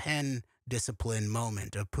about the pen discipline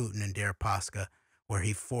moment of Putin and Deripaska, where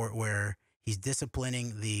he's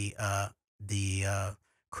disciplining the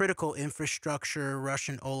critical infrastructure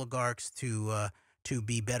Russian oligarchs to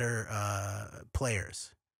be better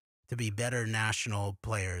players, to be better national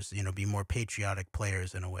players, be more patriotic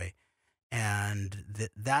players in a way. And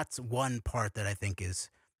that's one part that I think is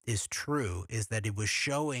true, is that it was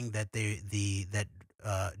showing that that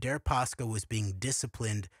Deripaska was being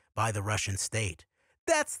disciplined by the Russian state.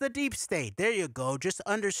 That's the deep state. There you go. Just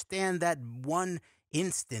understand that one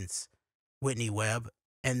instance, Whitney Webb,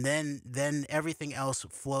 and then everything else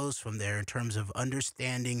flows from there in terms of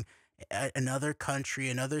understanding another country,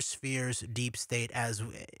 another sphere's deep state as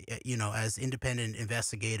as independent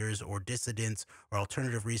investigators or dissidents or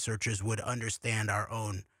alternative researchers would understand our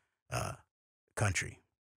own uh, country.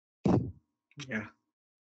 Yeah,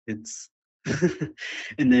 it's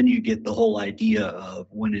and then you get the whole idea of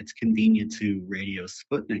when it's convenient to Radio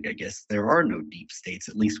Sputnik. I guess there are no deep states,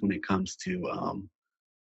 at least when it comes to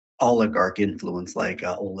oligarch influence like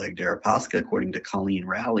Oleg Deripaska, according to Colleen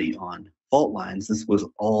Rowley on Fault Lines. This was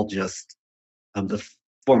all just the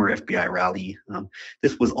former FBI Rowley.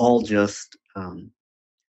 This was all just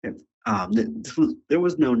there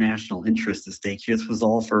was no national interest at stake here. This was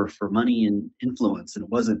all for money and influence, and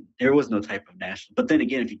there was no type of national. But then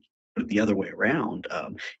again, if you put it the other way around,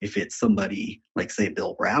 if it's somebody like say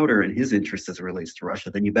Bill Browder and his interest as it relates to Russia,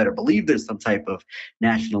 then you better believe there's some type of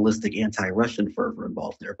nationalistic anti-Russian fervor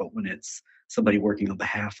involved there. But when it's somebody working on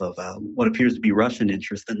behalf of what appears to be Russian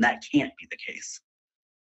interest, then that can't be the case.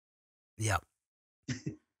 Yep.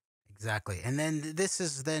 Exactly. And then this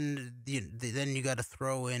is then you got to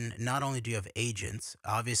throw in, not only do you have agents,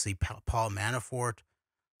 obviously Paul Manafort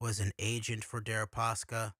was an agent for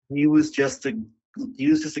Deripaska. He was just a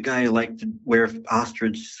guy who liked to wear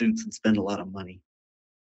ostrich suits and spend a lot of money.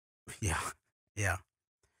 Yeah. Yeah.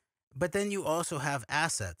 But then you also have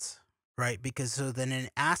assets, right? Because so then an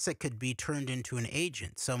asset could be turned into an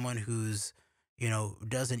agent, someone who's,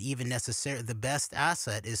 doesn't even necessarily, the best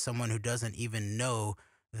asset is someone who doesn't even know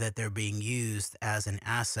that they're being used as an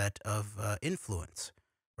asset of influence,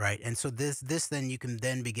 right? And so this then you can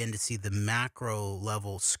then begin to see the macro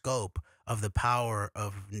level scope of the power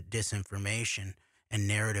of disinformation and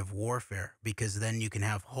narrative warfare, because then you can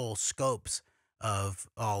have whole scopes of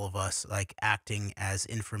all of us like acting as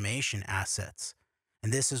information assets.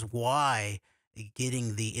 And this is why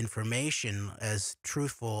getting the information as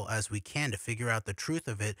truthful as we can to figure out the truth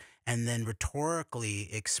of it and then rhetorically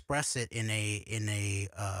express it in a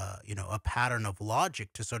pattern of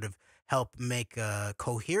logic to sort of help make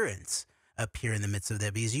coherence appear in the midst of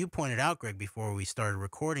that. Because you pointed out, Greg, before we started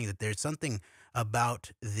recording, that there's something about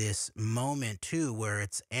this moment too where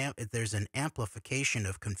there's an amplification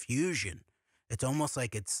of confusion. It's almost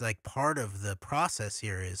like it's like part of the process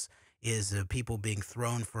here is people being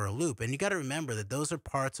thrown for a loop. And you got to remember that those are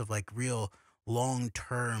parts of like real long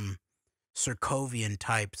term Surkovian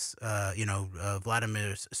types.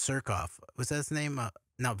 Vladimir Surkov, was that his name?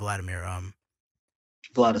 Not Vladimir.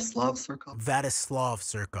 Vladislav Surkov. Vladislav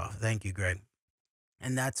Surkov. Thank you, Greg.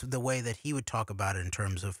 And that's the way that he would talk about it in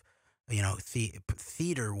terms of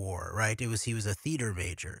theater war, right? He was a theater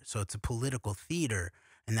major, so it's a political theater,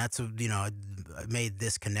 and that's I made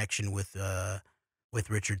this connection with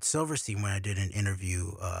Richard Silverstein when I did an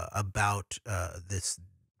interview about this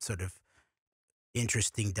sort of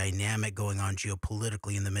interesting dynamic going on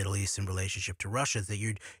geopolitically in the Middle East in relationship to Russia, is that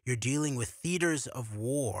you're dealing with theaters of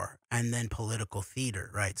war and then political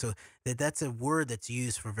theater, right? So that's a word that's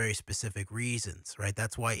used for very specific reasons, right?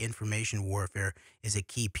 That's why information warfare is a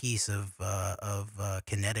key piece of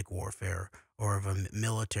kinetic warfare or of a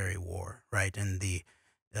military war, right? And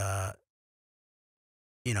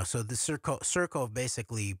so the circle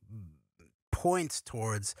basically points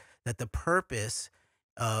towards that the purpose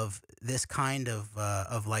of this kind of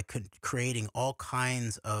like creating all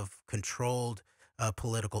kinds of controlled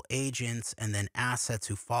political agents and then assets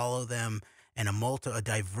who follow them and a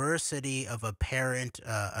diversity of apparent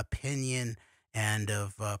opinion and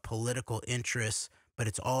of political interests, but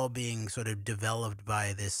it's all being sort of developed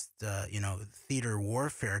by this, theater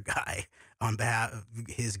warfare guy on behalf of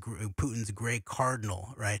Putin's gray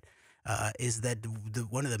cardinal, right? Is that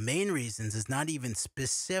one of the main reasons is not even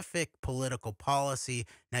specific political policy.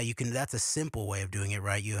 Now that's a simple way of doing it,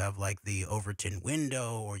 right? You have like the Overton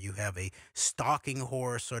window, or you have a stalking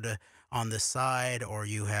horse sort of on the side, or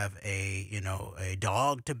you have a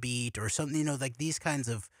dog to beat or something, like these kinds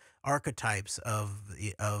of archetypes of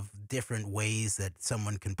different ways that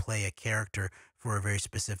someone can play a character for a very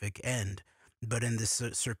specific end. But in this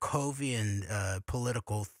Circovian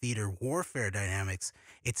political theater warfare dynamics,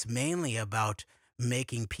 it's mainly about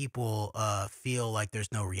making people feel like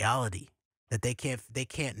there's no reality, that they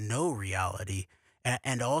can't know reality,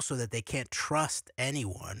 and also that they can't trust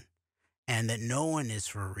anyone, and that no one is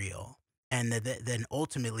for real, and then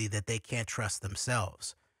ultimately that they can't trust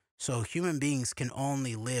themselves. So human beings can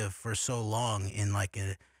only live for so long in like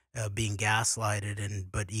being gaslighted,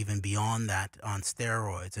 and but even beyond that on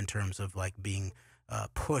steroids, in terms of like being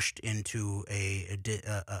pushed into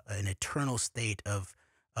an eternal state of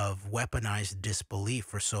weaponized disbelief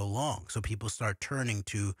for so long. So people start turning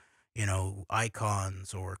to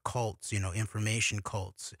icons or cults, information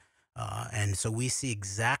cults, and so we see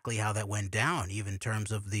exactly how that went down, even in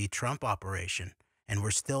terms of the Trump operation. And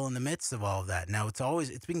we're still in the midst of all of that. Now,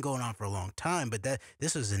 it's been going on for a long time, but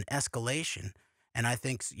this was an escalation. And I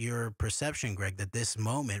think your perception, Greg, that this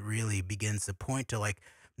moment really begins to point to like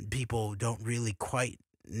people don't really quite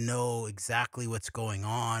know exactly what's going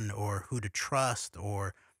on, or who to trust,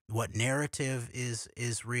 or what narrative is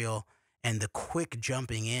real, and the quick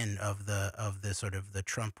jumping in of the sort of the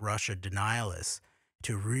Trump Russia denialists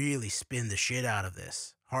to really spin the shit out of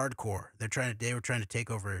this hardcore. They were trying to take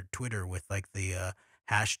over Twitter with like the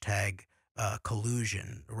hashtag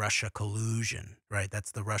collusion, Russia collusion, right?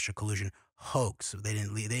 That's the Russia collusion hoax. They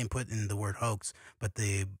didn't put in the word hoax, but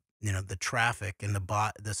the traffic and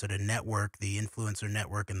the sort of network, the influencer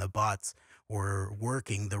network and the bots were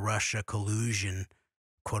working the Russia collusion,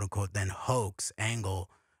 quote unquote, then hoax angle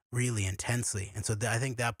really intensely. And so I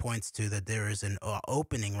think that points to that there is an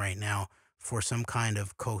opening right now for some kind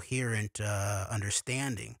of coherent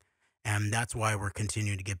understanding. And that's why we're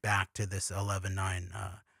continuing to get back to this 11/9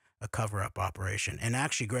 a cover-up operation. And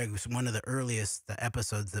actually, Greg, was one of the earliest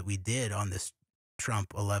episodes that we did on this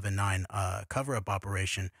Trump 11/9 cover-up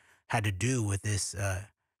operation had to do with this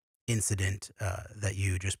incident that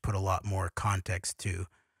you just put a lot more context to,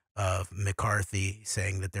 of McCarthy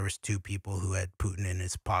saying that there was two people who had Putin in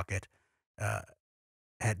his pocket, uh,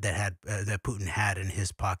 that Putin had in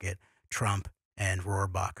his pocket, Trump and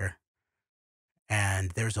Rohrabacher.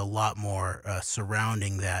 And there's a lot more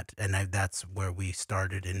surrounding that, and that's where we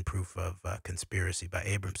started in Proof of Conspiracy by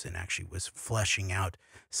Abramson. Actually, was fleshing out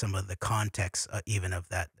some of the context, even of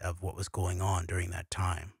that, of what was going on during that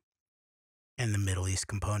time, and the Middle East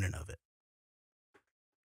component of it.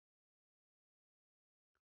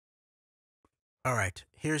 All right,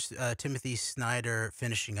 here's Timothy Snyder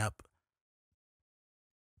finishing up.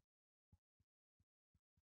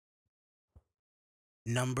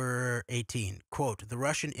 Number 18, quote, "The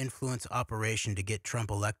Russian influence operation to get Trump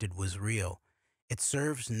elected was real. It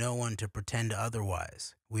serves no one to pretend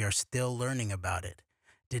otherwise. We are still learning about it.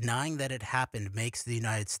 Denying that it happened makes the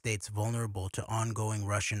United States vulnerable to ongoing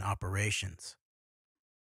Russian operations."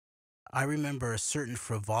 I remember a certain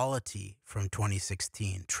frivolity from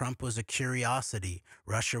 2016. Trump was a curiosity.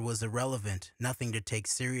 Russia was irrelevant, nothing to take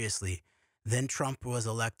seriously. Then Trump was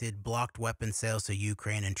elected, blocked weapon sales to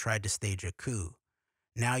Ukraine, and tried to stage a coup.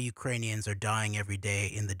 Now Ukrainians are dying every day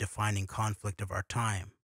in the defining conflict of our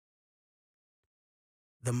time.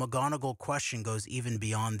 The McGonigal question goes even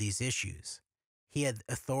beyond these issues. He had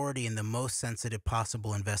authority in the most sensitive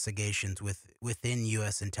possible investigations within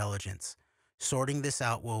U.S. intelligence. Sorting this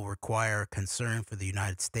out will require concern for the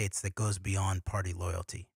United States that goes beyond party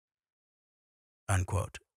loyalty.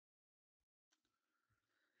 Unquote.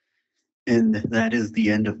 And that is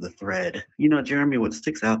the end of the thread. Jeremy, what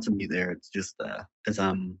sticks out to me there, it's just as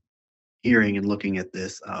I'm hearing and looking at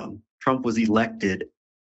this, Trump was elected,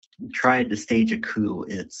 tried to stage a coup.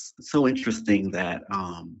 It's so interesting that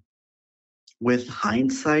with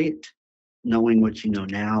hindsight, knowing what you know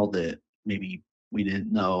now that maybe we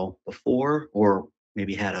didn't know before, or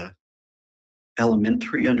maybe had a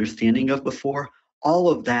elementary understanding of before, all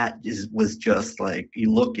of that was just like,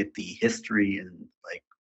 you look at the history and like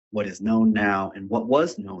what is known now and what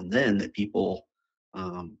was known then, that people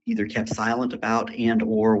either kept silent about and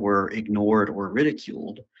or were ignored or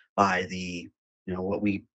ridiculed by the what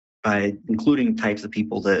we by including types of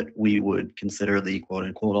people that we would consider the quote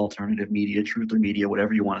unquote alternative media, truther media,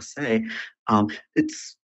 whatever you want to say,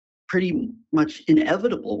 it's pretty much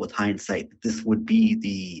inevitable with hindsight that this would be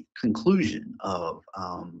the conclusion of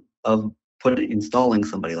installing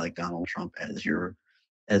somebody like Donald Trump as your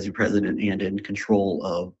president and in control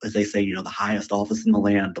of, as they say, the highest office in the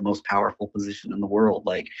land, the most powerful position in the world.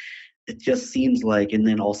 Like, it just seems like, and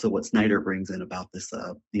then also what Snyder brings in about this,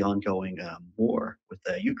 the ongoing war with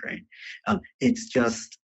Ukraine. It's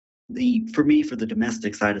just for me, for the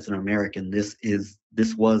domestic side as an American, this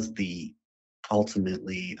was the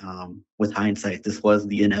ultimately, with hindsight, this was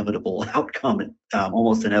the inevitable outcome.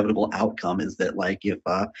 Almost inevitable outcome is that, like,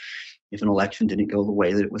 if an election didn't go the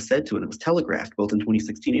way that it was said to, and it was telegraphed both in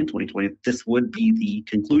 2016 and 2020, this would be the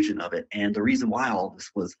conclusion of it. And the reason why all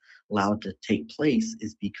this was allowed to take place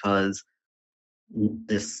is because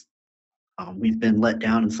this we've been let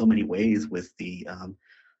down in so many ways with the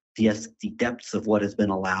depths of what has been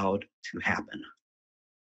allowed to happen.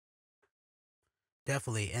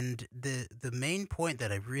 Definitely. And the main point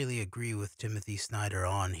that I really agree with Timothy Snyder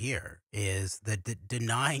on here is that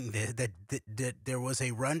denying that there was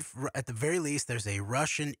a at the very least, there's a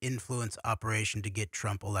Russian influence operation to get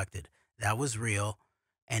Trump elected. That was real.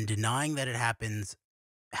 And denying that it happened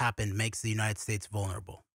makes the United States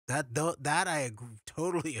vulnerable. That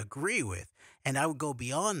totally agree with. And I would go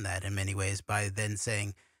beyond that in many ways by then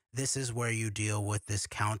saying, this is where you deal with this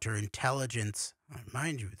counterintelligence.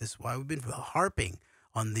 Mind you, this is why we've been harping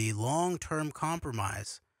on the long-term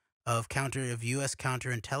compromise of U.S.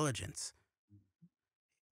 counterintelligence.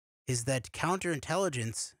 Is that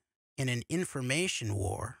counterintelligence in an information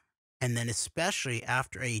war, and then especially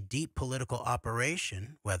after a deep political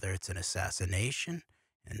operation, whether it's an assassination,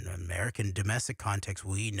 in the American domestic context,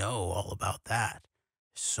 we know all about that.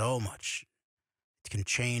 So much. It can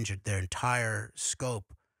change their entire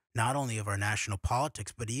scope, not only of our national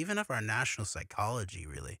politics, but even of our national psychology,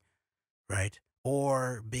 really, right?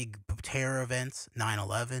 Or big terror events,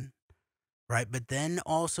 9/11, right? But then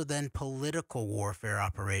also then political warfare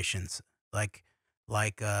operations, like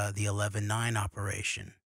the 11/9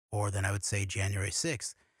 operation, or then I would say January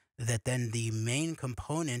 6th, that then the main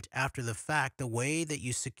component after the fact, the way that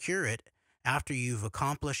you secure it, after you've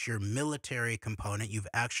accomplished your military component, you've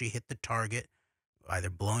actually hit the target, either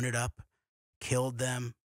blown it up, killed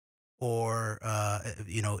them, or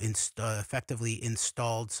effectively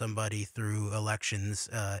installed somebody through elections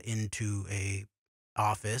into a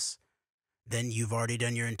office. Then you've already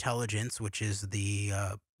done your intelligence, which is the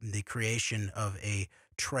creation of a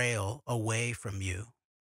trail away from you,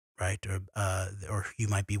 right? Or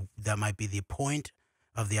that might be the point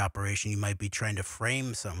of the operation. You might be trying to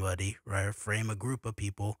frame somebody, right? Or frame a group of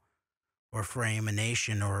people, or frame a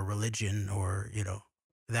nation or a religion, or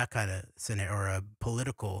that kind of scenario, or a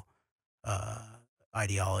political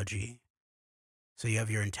ideology. So you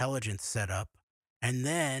have your intelligence set up, and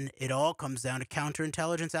then it all comes down to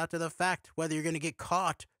counterintelligence after the fact, whether you're going to get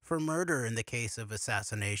caught for murder in the case of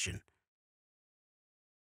assassination,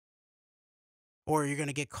 or you're going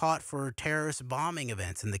to get caught for terrorist bombing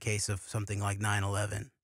events in the case of something like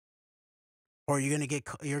 9/11, or you're going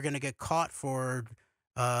to get caught for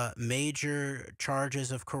major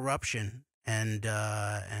charges of corruption and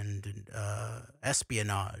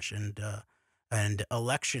espionage and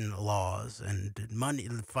election laws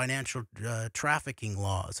and financial trafficking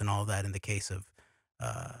laws and all that in the case of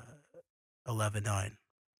 11/9.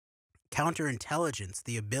 Counterintelligence,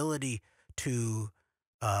 the ability to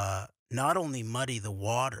not only muddy the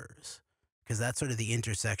waters, because that's sort of the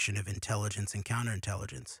intersection of intelligence and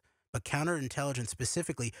counterintelligence, but counterintelligence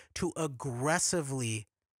specifically to aggressively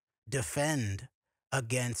defend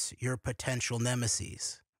against your potential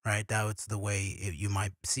nemesis, right? That's the way you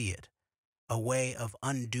might see it. A way of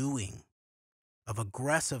undoing, of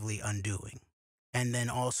aggressively undoing. And then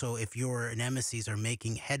also, if your nemesis are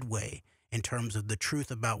making headway in terms of the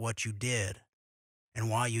truth about what you did and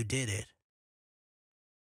why you did it,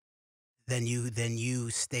 then you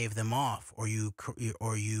stave them off, or you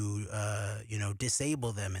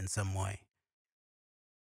disable them in some way.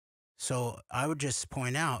 So I would just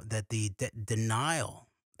point out that the denial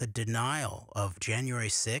of January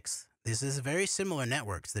 6th, this is very similar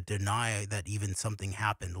networks that deny that even something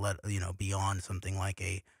happened, beyond something like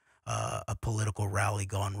a political rally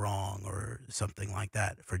gone wrong or something like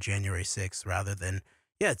that for January 6th, rather than,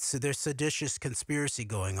 there's seditious conspiracy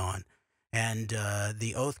going on. And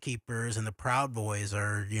the Oath Keepers and the Proud Boys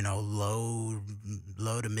are, low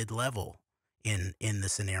to mid-level in the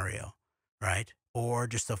scenario, right? Or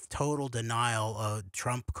just a total denial of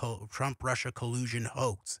Trump-Russia collusion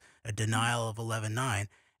hoax, a denial of 11/9.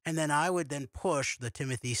 And then I would then push the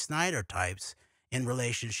Timothy Snyder types in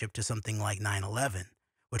relationship to something like 9/11,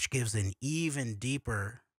 which gives an even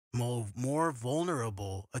deeper, more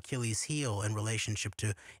vulnerable Achilles heel in relationship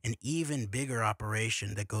to an even bigger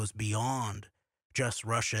operation that goes beyond just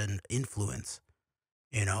Russian influence,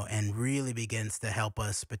 and really begins to help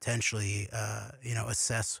us potentially,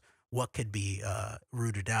 assess what could be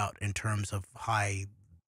rooted out in terms of high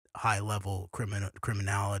level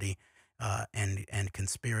criminality and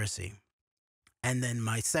conspiracy. And then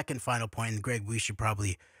my second final point, and Greg, we should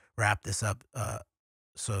probably wrap this up.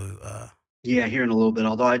 So Yeah, here in a little bit.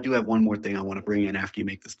 Although I do have one more thing I want to bring in after you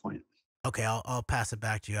make this point. okay, I'll pass it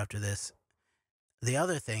back to you after this. The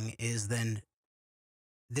other thing is then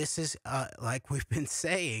this is like we've been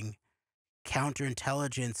saying,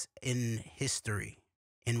 counterintelligence in history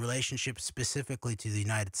in relationship specifically to the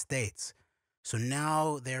United States. So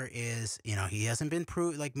now there is, he hasn't been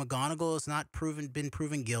proved, like McGonigal has not been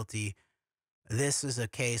proven guilty. This is a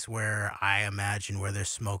case where I imagine where there's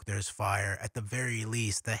smoke, there's fire. At the very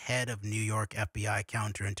least, the head of New York FBI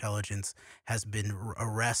counterintelligence has been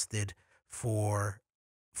arrested for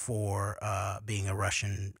being a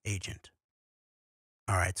Russian agent.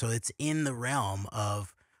 All right, so it's in the realm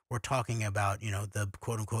of we're talking about the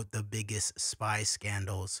quote unquote the biggest spy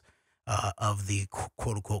scandals of the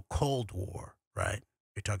quote unquote Cold War, right?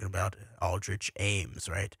 You're talking about Aldrich Ames,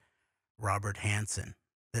 right? Robert Hansen,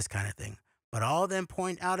 this kind of thing. But all of them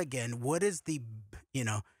point out again, what is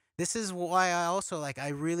this is why I also I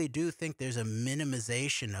really do think there's a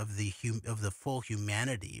minimization of of the full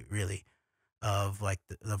humanity, really, of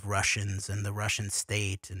of Russians and the Russian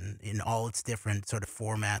state and in all its different sort of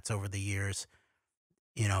formats over the years.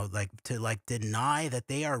 To deny that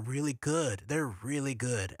they are really good. They're really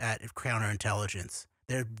good at counterintelligence.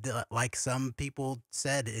 Like some people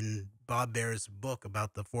said in Bob Baer's book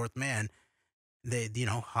about the Fourth Man,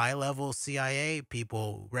 high level CIA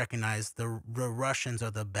people recognize the Russians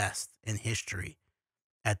are the best in history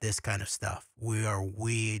at this kind of stuff.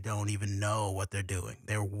 We don't even know what they're doing.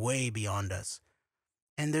 They're way beyond us.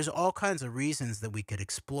 And there's all kinds of reasons that we could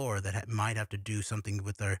explore that might have to do something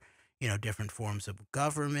with our, different forms of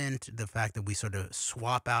government, the fact that we sort of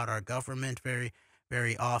swap out our government very,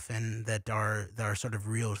 very often, that our sort of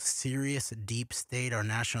real serious deep state, our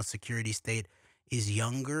national security state is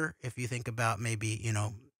younger. If you think about maybe,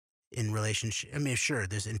 in relationship, I mean, sure,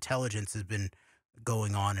 there's intelligence has been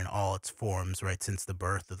going on in all its forms, right, since the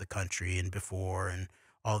birth of the country and before and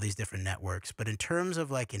all these different networks. But in terms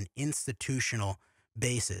of an institutional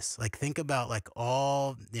basis, think about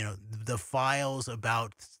all, the files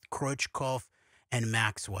about Khrushchev and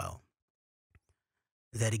Maxwell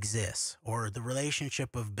that exists, or the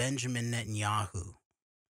relationship of Benjamin Netanyahu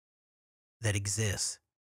that exists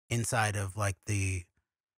inside of the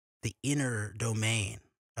inner domain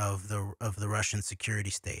of the Russian security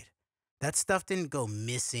state. That stuff didn't go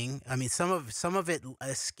missing. I mean, some of it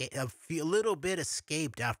escaped, a little bit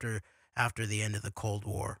escaped after the end of the Cold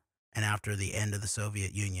War and after the end of the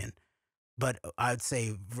Soviet Union. But I'd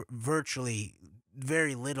say virtually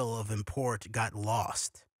very little of import got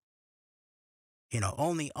lost.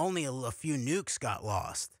 Only a few nukes got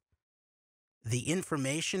lost. The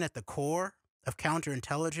information at the core of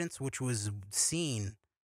counterintelligence, which was seen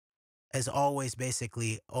as always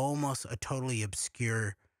basically almost a totally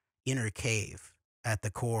obscure inner cave at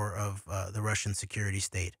the core of the Russian security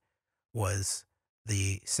state, was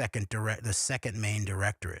the second main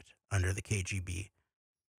directorate under the KGB.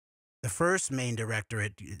 The first main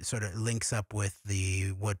directorate sort of links up with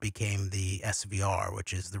what became the SVR,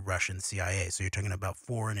 which is the Russian CIA. So you're talking about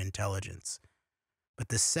foreign intelligence. But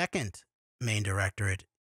the second main directorate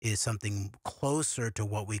is something closer to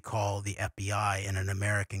what we call the FBI in an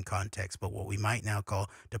American context, but what we might now call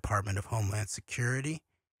Department of Homeland Security,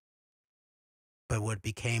 but what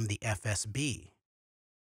became the FSB.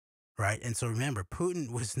 Right. And so remember,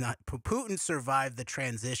 Putin survived the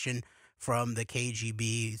transition from the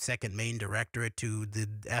KGB second main directorate to the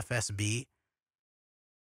FSB.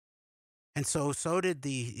 And so did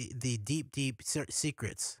the deep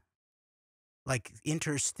secrets, like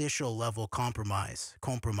interstitial level compromise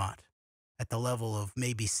at the level of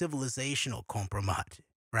maybe civilizational compromise.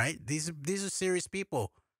 Right. These are serious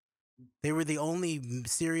people. They were the only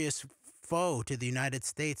serious foe to the United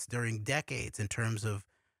States during decades in terms of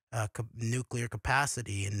nuclear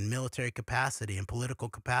capacity and military capacity and political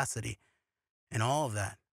capacity and all of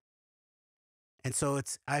that. And so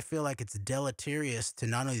I feel like it's deleterious to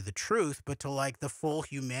not only the truth, but to the full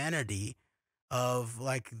humanity of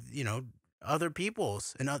other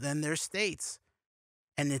peoples and their states.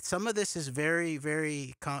 And some of this is very,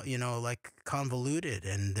 very, convoluted,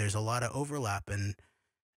 and there's a lot of overlap. And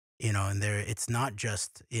And it's not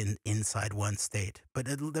just inside one state, but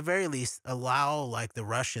at the very least allow like the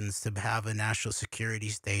Russians to have a national security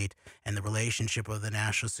state, and the relationship of the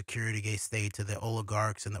national security state to the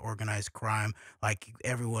oligarchs and the organized crime. Like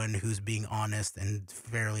everyone who's being honest and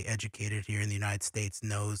fairly educated here in the United States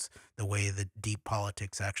knows the way the deep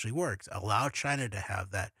politics actually works. Allow China to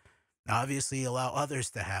have that. Obviously, allow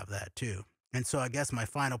others to have that too. And so I guess my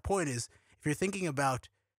final point is, if you're thinking about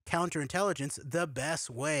counterintelligence, the best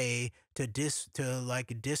way to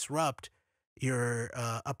disrupt your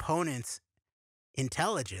opponent's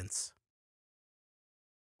intelligence,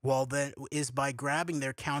 well, then is by grabbing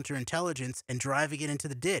their counterintelligence and driving it into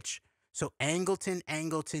the ditch. So Angleton,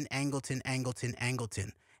 Angleton, Angleton, Angleton,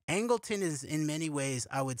 Angleton. Angleton is in many ways,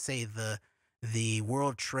 I would say, the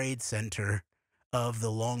World Trade Center of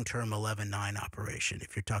the long-term 11/9 operation,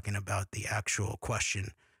 if you're talking about the actual question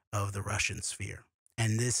of the Russian sphere.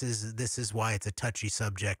 And this is why it's a touchy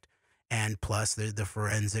subject, and plus the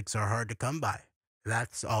forensics are hard to come by.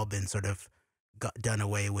 That's all been sort of done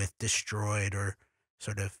away with, destroyed, or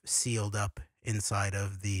sort of sealed up inside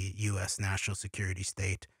of the U.S. national security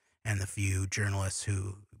state and the few journalists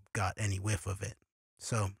who got any whiff of it.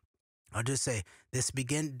 So I'll just say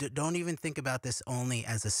don't even think about this only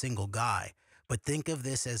as a single guy, but think of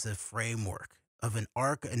this as a framework of an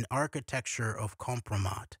architecture of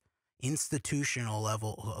compromat, institutional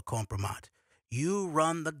level compromat. You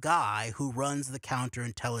run the guy who runs the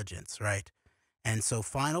counterintelligence, right? And so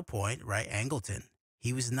final point, right, Angleton,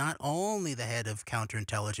 he was not only the head of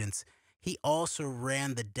counterintelligence, he also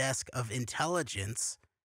ran the desk of intelligence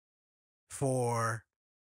for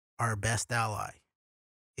our best ally,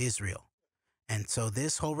 Israel. And so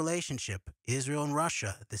this whole relationship, Israel and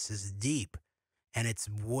Russia, this is deep, and it's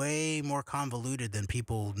way more convoluted than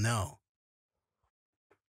people know.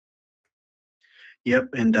 Yep,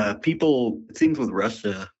 and it seems with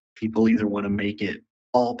Russia, people either want to make it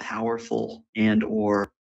all powerful and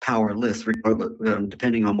or powerless,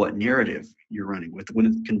 depending on what narrative you're running with. When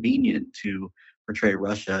it's convenient to portray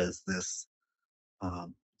Russia as this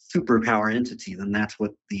superpower entity, then that's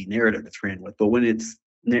what the narrative is ran with. But when it's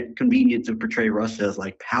convenient to portray Russia as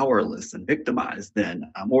like powerless and victimized, then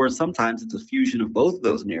or sometimes it's a fusion of both of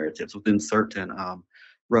those narratives within certain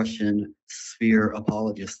Russian sphere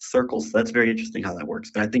apologist circles. So that's very interesting how that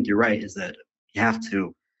works. But I think you're right, is that you have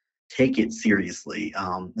to take it seriously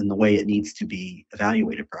in the way it needs to be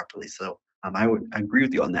evaluated properly. So I agree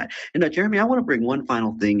with you on that. And Jeremy, I want to bring one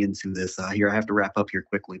final thing into this here. I have to wrap up here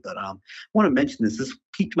quickly, but I want to mention this. This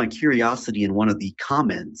piqued my curiosity in one of the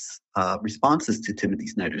comments, responses to Timothy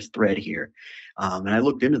Snyder's thread here. And I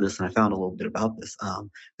looked into this and I found a little bit about this.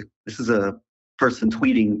 This is a person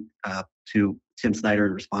tweeting to Tim Snyder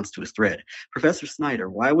in response to his thread. Professor Snyder,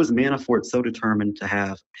 why was Manafort so determined to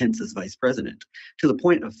have Pence as vice president, to the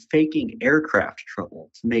point of faking aircraft trouble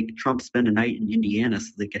to make Trump spend a night in Indiana so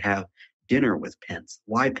they could have dinner with Pence?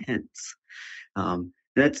 Why Pence?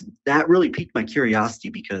 That really piqued my curiosity,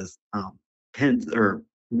 because Pence, or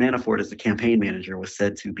Manafort as the campaign manager, was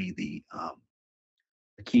said to be the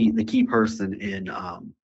key person in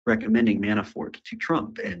recommending Manafort to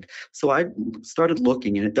Trump. And so I started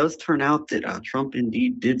looking, and it does turn out that Trump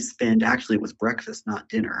indeed did spend, actually it was breakfast, not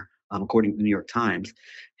dinner, according to the New York Times,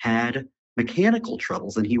 had mechanical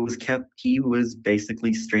troubles, and he was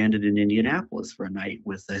basically stranded in Indianapolis for a night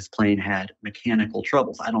with his plane had mechanical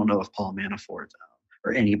troubles. I don't know if Paul Manafort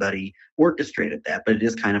or anybody orchestrated that, but it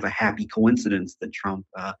is kind of a happy coincidence that Trump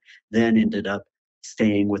then ended up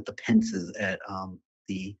staying with the Pences at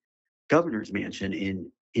the governor's mansion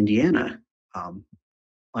in Indiana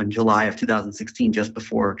on July of 2016, just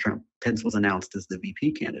before Pence was announced as the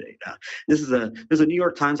VP candidate. There's a New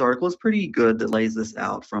York Times article, it's pretty good, that lays this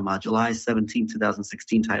out from July 17,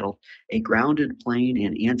 2016, titled "A Grounded Plane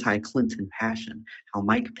and Anti-Clinton Passion: How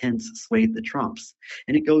Mike Pence Swayed the Trumps."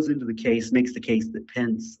 And it goes into the case, makes the case that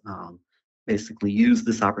Pence basically used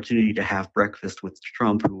this opportunity to have breakfast with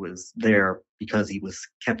Trump, who was there because he was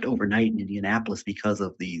kept overnight in Indianapolis because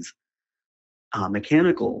of these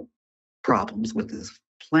mechanical problems with his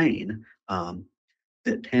plane,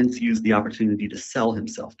 that Pence used the opportunity to sell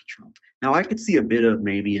himself to Trump. Now, I could see a bit of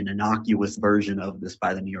maybe an innocuous version of this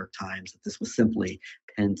by the New York Times, that this was simply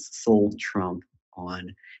Pence sold Trump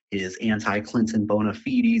on his anti-Clinton bona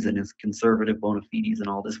fides and his conservative bona fides and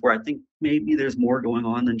all this, where I think maybe there's more going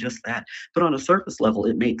on than just that. But on a surface level,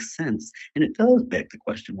 it makes sense. And it does beg the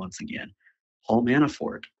question once again: Paul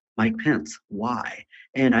Manafort, Mike Pence, why?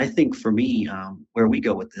 And I think for me, where we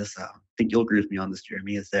go with this, I think you'll agree with me on this,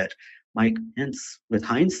 Jeremy, is that Mike Pence, with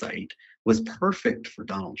hindsight, was perfect for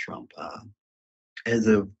Donald Trump. as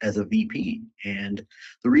a VP. And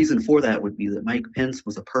the reason for that would be that Mike Pence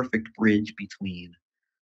was a perfect bridge between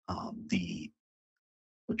the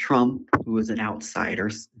Trump, who was an outsider,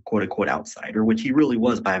 quote unquote outsider, which he really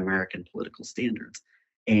was by American political standards,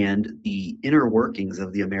 and the inner workings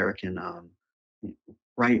of the American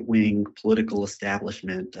right wing political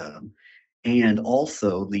establishment. And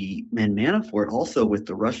also and Manafort, also with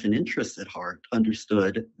the Russian interests at heart,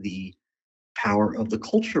 understood the power of the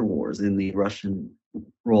culture wars in the Russian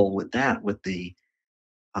role with that, with the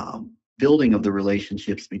building of the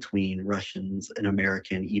relationships between Russians and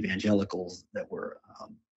American evangelicals that were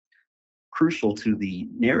crucial to the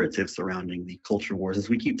narrative surrounding the culture wars. As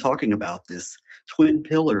we keep talking about this twin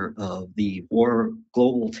pillar of the war,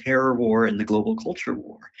 global terror war and the global culture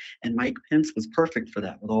war. And Mike Pence was perfect for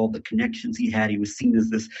that with all the connections he had. He was seen as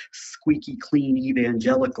this squeaky clean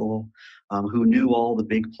evangelical who knew all the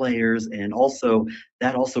big players. And also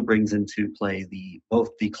that also brings into play both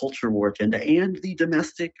the culture war agenda and the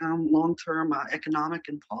domestic long-term economic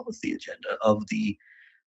and policy agenda of the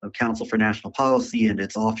Council for National Policy and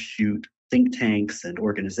its offshoot think tanks and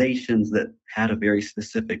organizations that had a very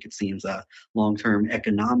specific, it seems, long-term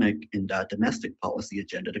economic and domestic policy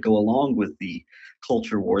agenda to go along with the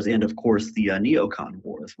culture wars and, of course, the neocon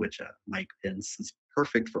wars, which Mike Pence is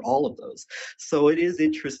perfect for all of those. So it is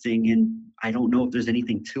interesting, and I don't know if there's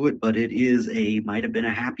anything to it, but might have been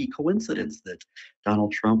a happy coincidence that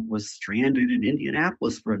Donald Trump was stranded in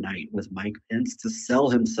Indianapolis for a night with Mike Pence to sell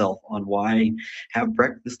himself on why have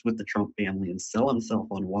breakfast with the Trump family and sell himself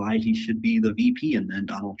on why he should be the VP, and then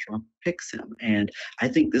Donald Trump picks him. And I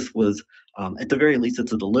think this was, at the very least,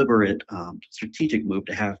 it's a deliberate strategic move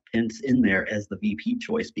to have Pence in there as the VP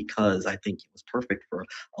choice, because I think it was perfect for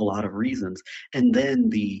a lot of reasons. And then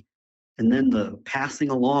the passing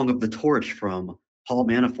along of the torch from Paul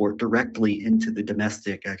Manafort directly into the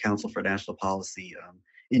domestic Council for National Policy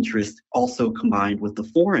interest, also combined with the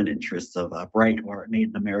foreign interests of Breitbart, Made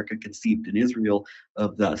in America, Conceived in Israel,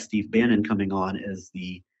 of Steve Bannon coming on as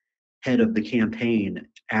the head of the campaign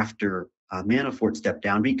after Manafort stepped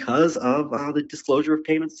down because of the disclosure of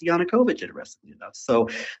payments to Yanukovych, interestingly enough. So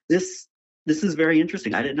this is very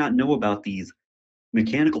interesting. I did not know about these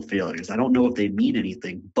mechanical failures. I don't know if they mean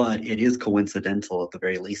anything, but it is coincidental at the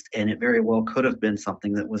very least, and it very well could have been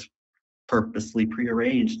something that was purposely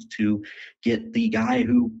prearranged to get the guy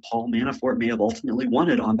who Paul Manafort may have ultimately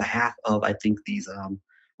wanted on behalf of, I think, these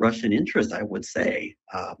Russian interests. I would say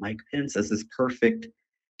Mike Pence as this perfect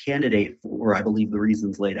candidate for, I believe, the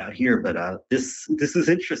reasons laid out here. But this is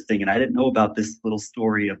interesting, and I didn't know about this little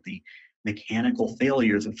story of the mechanical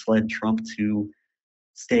failures which led Trump to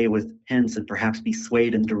stay with Pence and perhaps be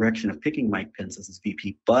swayed in the direction of picking Mike Pence as his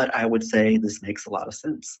VP. But I would say this makes a lot of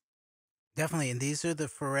sense. Definitely, and these are the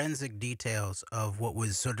forensic details of what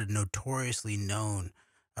was sort of notoriously known,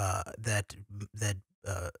 that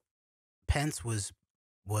Pence was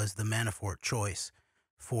the Manafort choice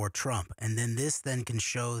for Trump, and then this then can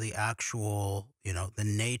show the actual, the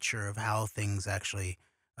nature of how things actually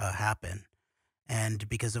happen. And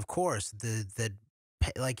because of course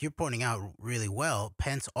like you're pointing out really well,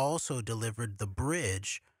 Pence also delivered the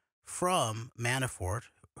bridge from Manafort,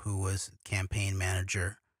 who was campaign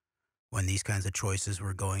manager when these kinds of choices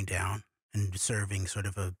were going down, and serving sort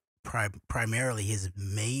of a primarily his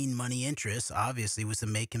main money interest obviously was to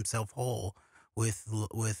make himself whole with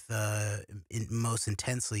most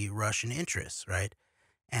intensely Russian interests, right?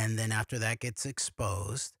 And then after that gets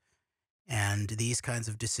exposed, and these kinds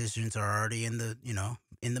of decisions are already in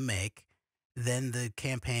the make, then the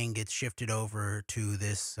campaign gets shifted over to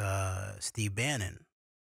this Steve Bannon,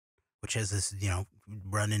 which has this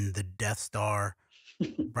running the Death Star,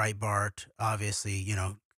 Breitbart, obviously,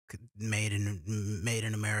 made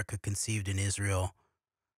in America, conceived in Israel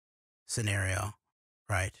scenario,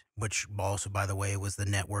 right? Which also, by the way, was the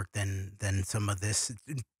network then some of this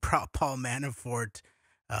Paul Manafort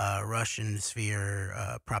Russian sphere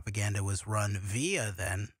propaganda was run via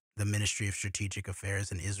then the Ministry of Strategic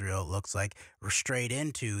Affairs in Israel. It looks like we're straight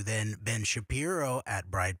into then Ben Shapiro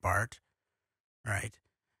at Breitbart, right?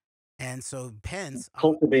 And so Pence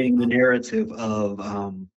Cultivating the narrative of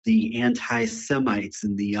the anti-Semites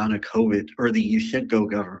in the Yanukovych or the Yushchenko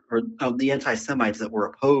government, or the anti-Semites that were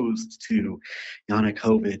opposed to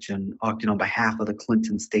Yanukovych and acting on behalf of the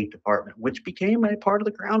Clinton State Department, which became a part of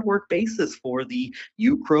the groundwork basis for the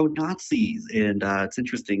Ukro Nazis. And it's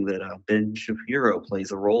interesting that Ben Shapiro plays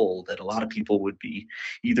a role that a lot of people would be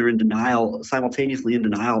either in denial, simultaneously in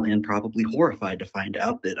denial, and probably horrified to find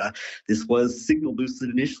out that this was signal boosted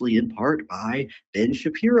initially in part by Ben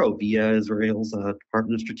Shapiro via Israel's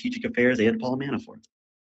Department of Strategic Affairs and Paul Manafort.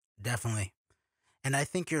 definitely. And I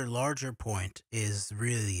think your larger point is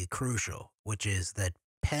really crucial, which is that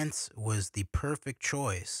Pence was the perfect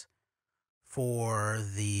choice for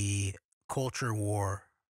the culture war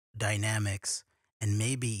dynamics, and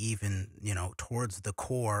maybe even, towards the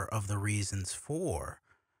core of the reasons for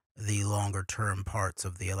the longer term parts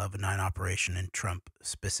of the 11/9 operation and Trump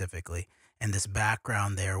specifically. And this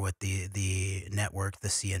background there with the network, the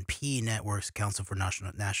CNP networks, Council for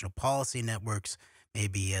National Policy Networks,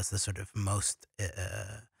 maybe as the sort of most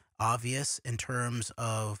obvious in terms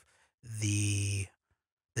of the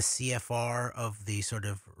the CFR of the sort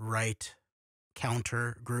of right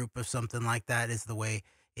counter group of something like that is the way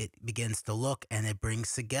it begins to look, and it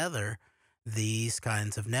brings together these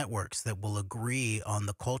kinds of networks that will agree on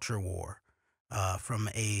the culture war from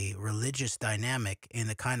a religious dynamic in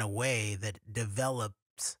the kind of way that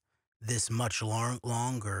develops this much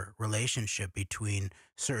longer relationship between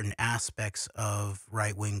certain aspects of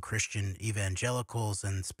right-wing Christian evangelicals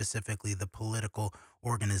and specifically the political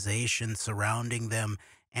organization surrounding them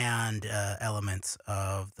and elements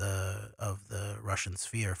of the Russian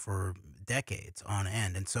sphere for decades on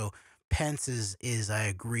end. And so Pence is I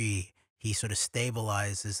agree, he sort of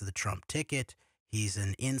stabilizes the Trump ticket. He's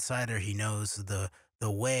an insider. He knows the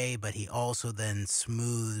way, but he also then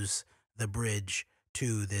smooths the bridge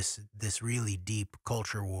to this really deep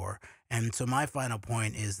culture war. And so my final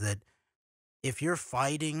point is that if you're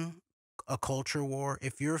fighting a culture war,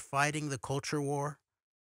 if you're fighting the culture war,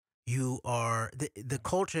 you are the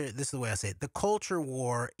culture. This is the way I say it. The culture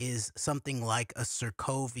war is something like a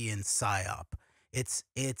Surkovian psyop. It's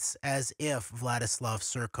as if Vladislav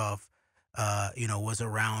Surkov, was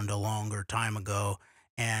around a longer time ago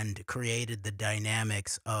and created the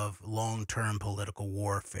dynamics of long-term political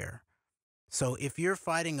warfare. So if you're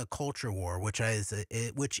fighting a culture war, which is a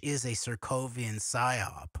Surkovian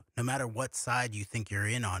psyop, no matter what side you think you're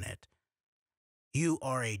in on it, you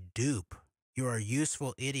are a dupe. You're a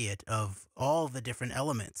useful idiot of all the different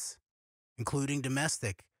elements, including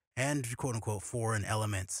domestic and quote unquote foreign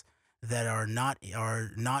elements that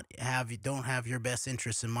don't have your best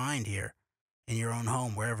interests in mind here in your own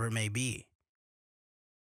home, wherever it may be.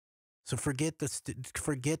 So forget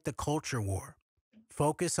the culture war.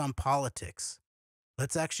 Focus on politics.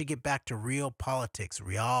 Let's actually get back to real politics,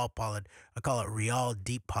 I call it real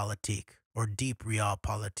deep politique or deep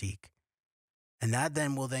realpolitik. And that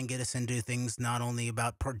then will then get us into things not only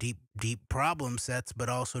about deep problem sets, but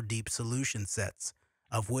also deep solution sets,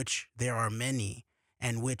 of which there are many,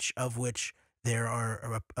 and which there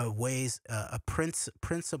are ways,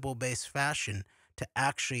 principle-based fashion to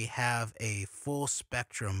actually have a full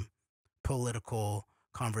spectrum political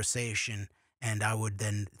conversation. And I would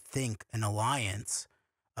then think an alliance,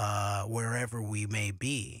 wherever we may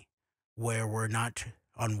be, where we're not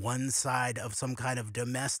on one side of some kind of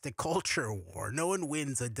domestic culture war. No one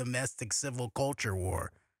wins a domestic civil culture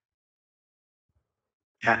war.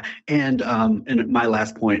 Yeah, and my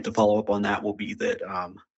last point to follow up on that will be that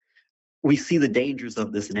we see the dangers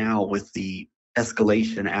of this now with the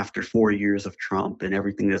escalation after 4 years of Trump and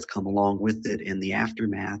everything that's come along with it, and the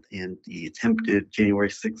aftermath and the attempted January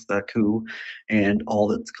 6th coup and all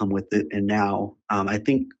that's come with it. And now I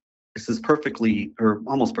think this is perfectly or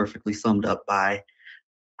almost perfectly summed up by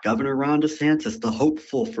Governor Ron DeSantis, the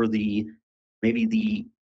hopeful for maybe the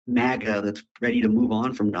MAGA that's ready to move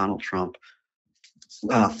on from Donald Trump.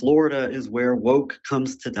 Florida is where woke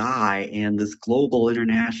comes to die, and this global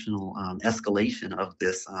international escalation of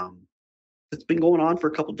this. It's been going on for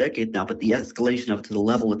a couple decades now, but the escalation of it to the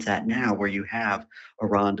level it's at now, where you have a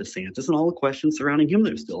Ron DeSantis and all the questions surrounding him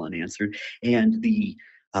that are still unanswered, and the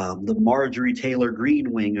Marjorie Taylor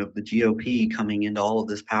Greene wing of the GOP coming into all of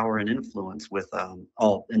this power and influence with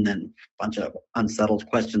and then a bunch of unsettled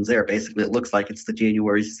questions there. Basically, it looks like it's the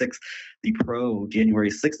January 6th, the pro January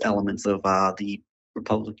 6th elements of the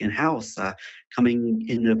Republican House coming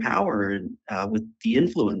into power and with the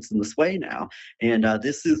influence and the sway now. And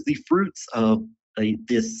this is the fruits of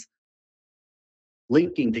this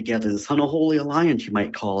linking together, this unholy alliance, you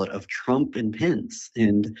might call it, of Trump and Pence.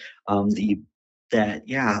 And the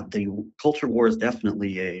culture war is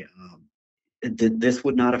definitely this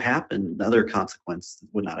would not have happened. Other consequences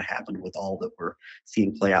would not have happened with all that we're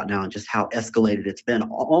seeing play out now, and just how escalated it's been,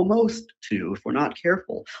 almost to, if we're not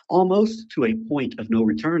careful, almost to a point of no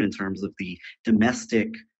return in terms of the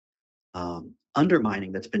domestic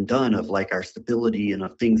undermining that's been done of like our stability and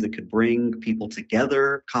of things that could bring people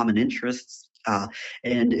together, common interests.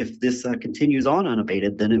 And if this continues on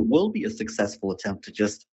unabated, then it will be a successful attempt to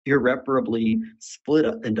just irreparably split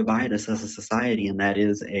up and divide us as a society. And that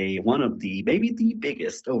is one of maybe the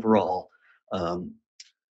biggest overall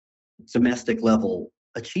domestic level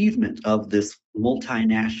achievement of this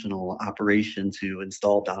multinational operation to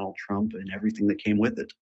install Donald Trump and everything that came with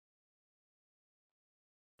it.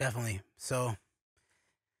 Definitely. So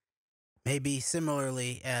maybe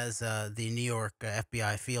similarly as the New York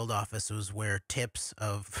FBI field office was where tips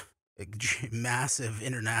of massive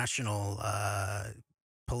international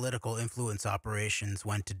political influence operations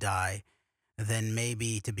went to die, then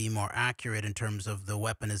maybe to be more accurate in terms of the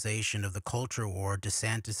weaponization of the culture war,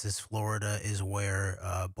 DeSantis's Florida is where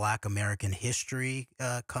Black American history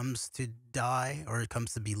comes to die, or it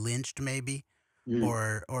comes to be lynched, maybe. Mm.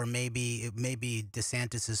 Or maybe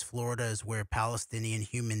DeSantis's Florida is where Palestinian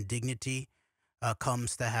human dignity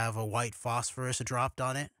comes to have a white phosphorus dropped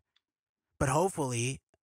on it. But hopefully,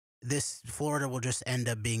 this Florida will just end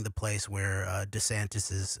up being the place where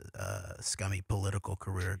DeSantis's scummy political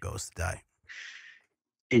career goes to die.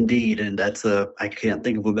 Indeed, and I can't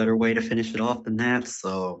think of a better way to finish it off than that.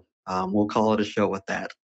 So we'll call it a show with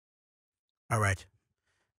that. All right.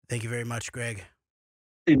 Thank you very much, Greg.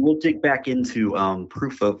 And we'll dig back into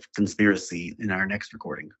proof of conspiracy in our next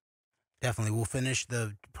recording. Definitely. We'll finish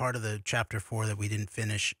the part of the chapter 4 that we didn't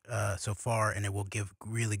finish so far, and it will give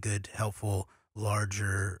really good, helpful,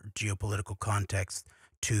 larger geopolitical context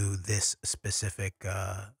to this specific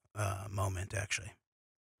moment, actually.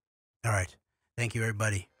 All right. Thank you,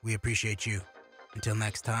 everybody. We appreciate you. Until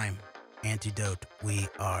next time, Antidote, we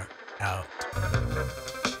are out.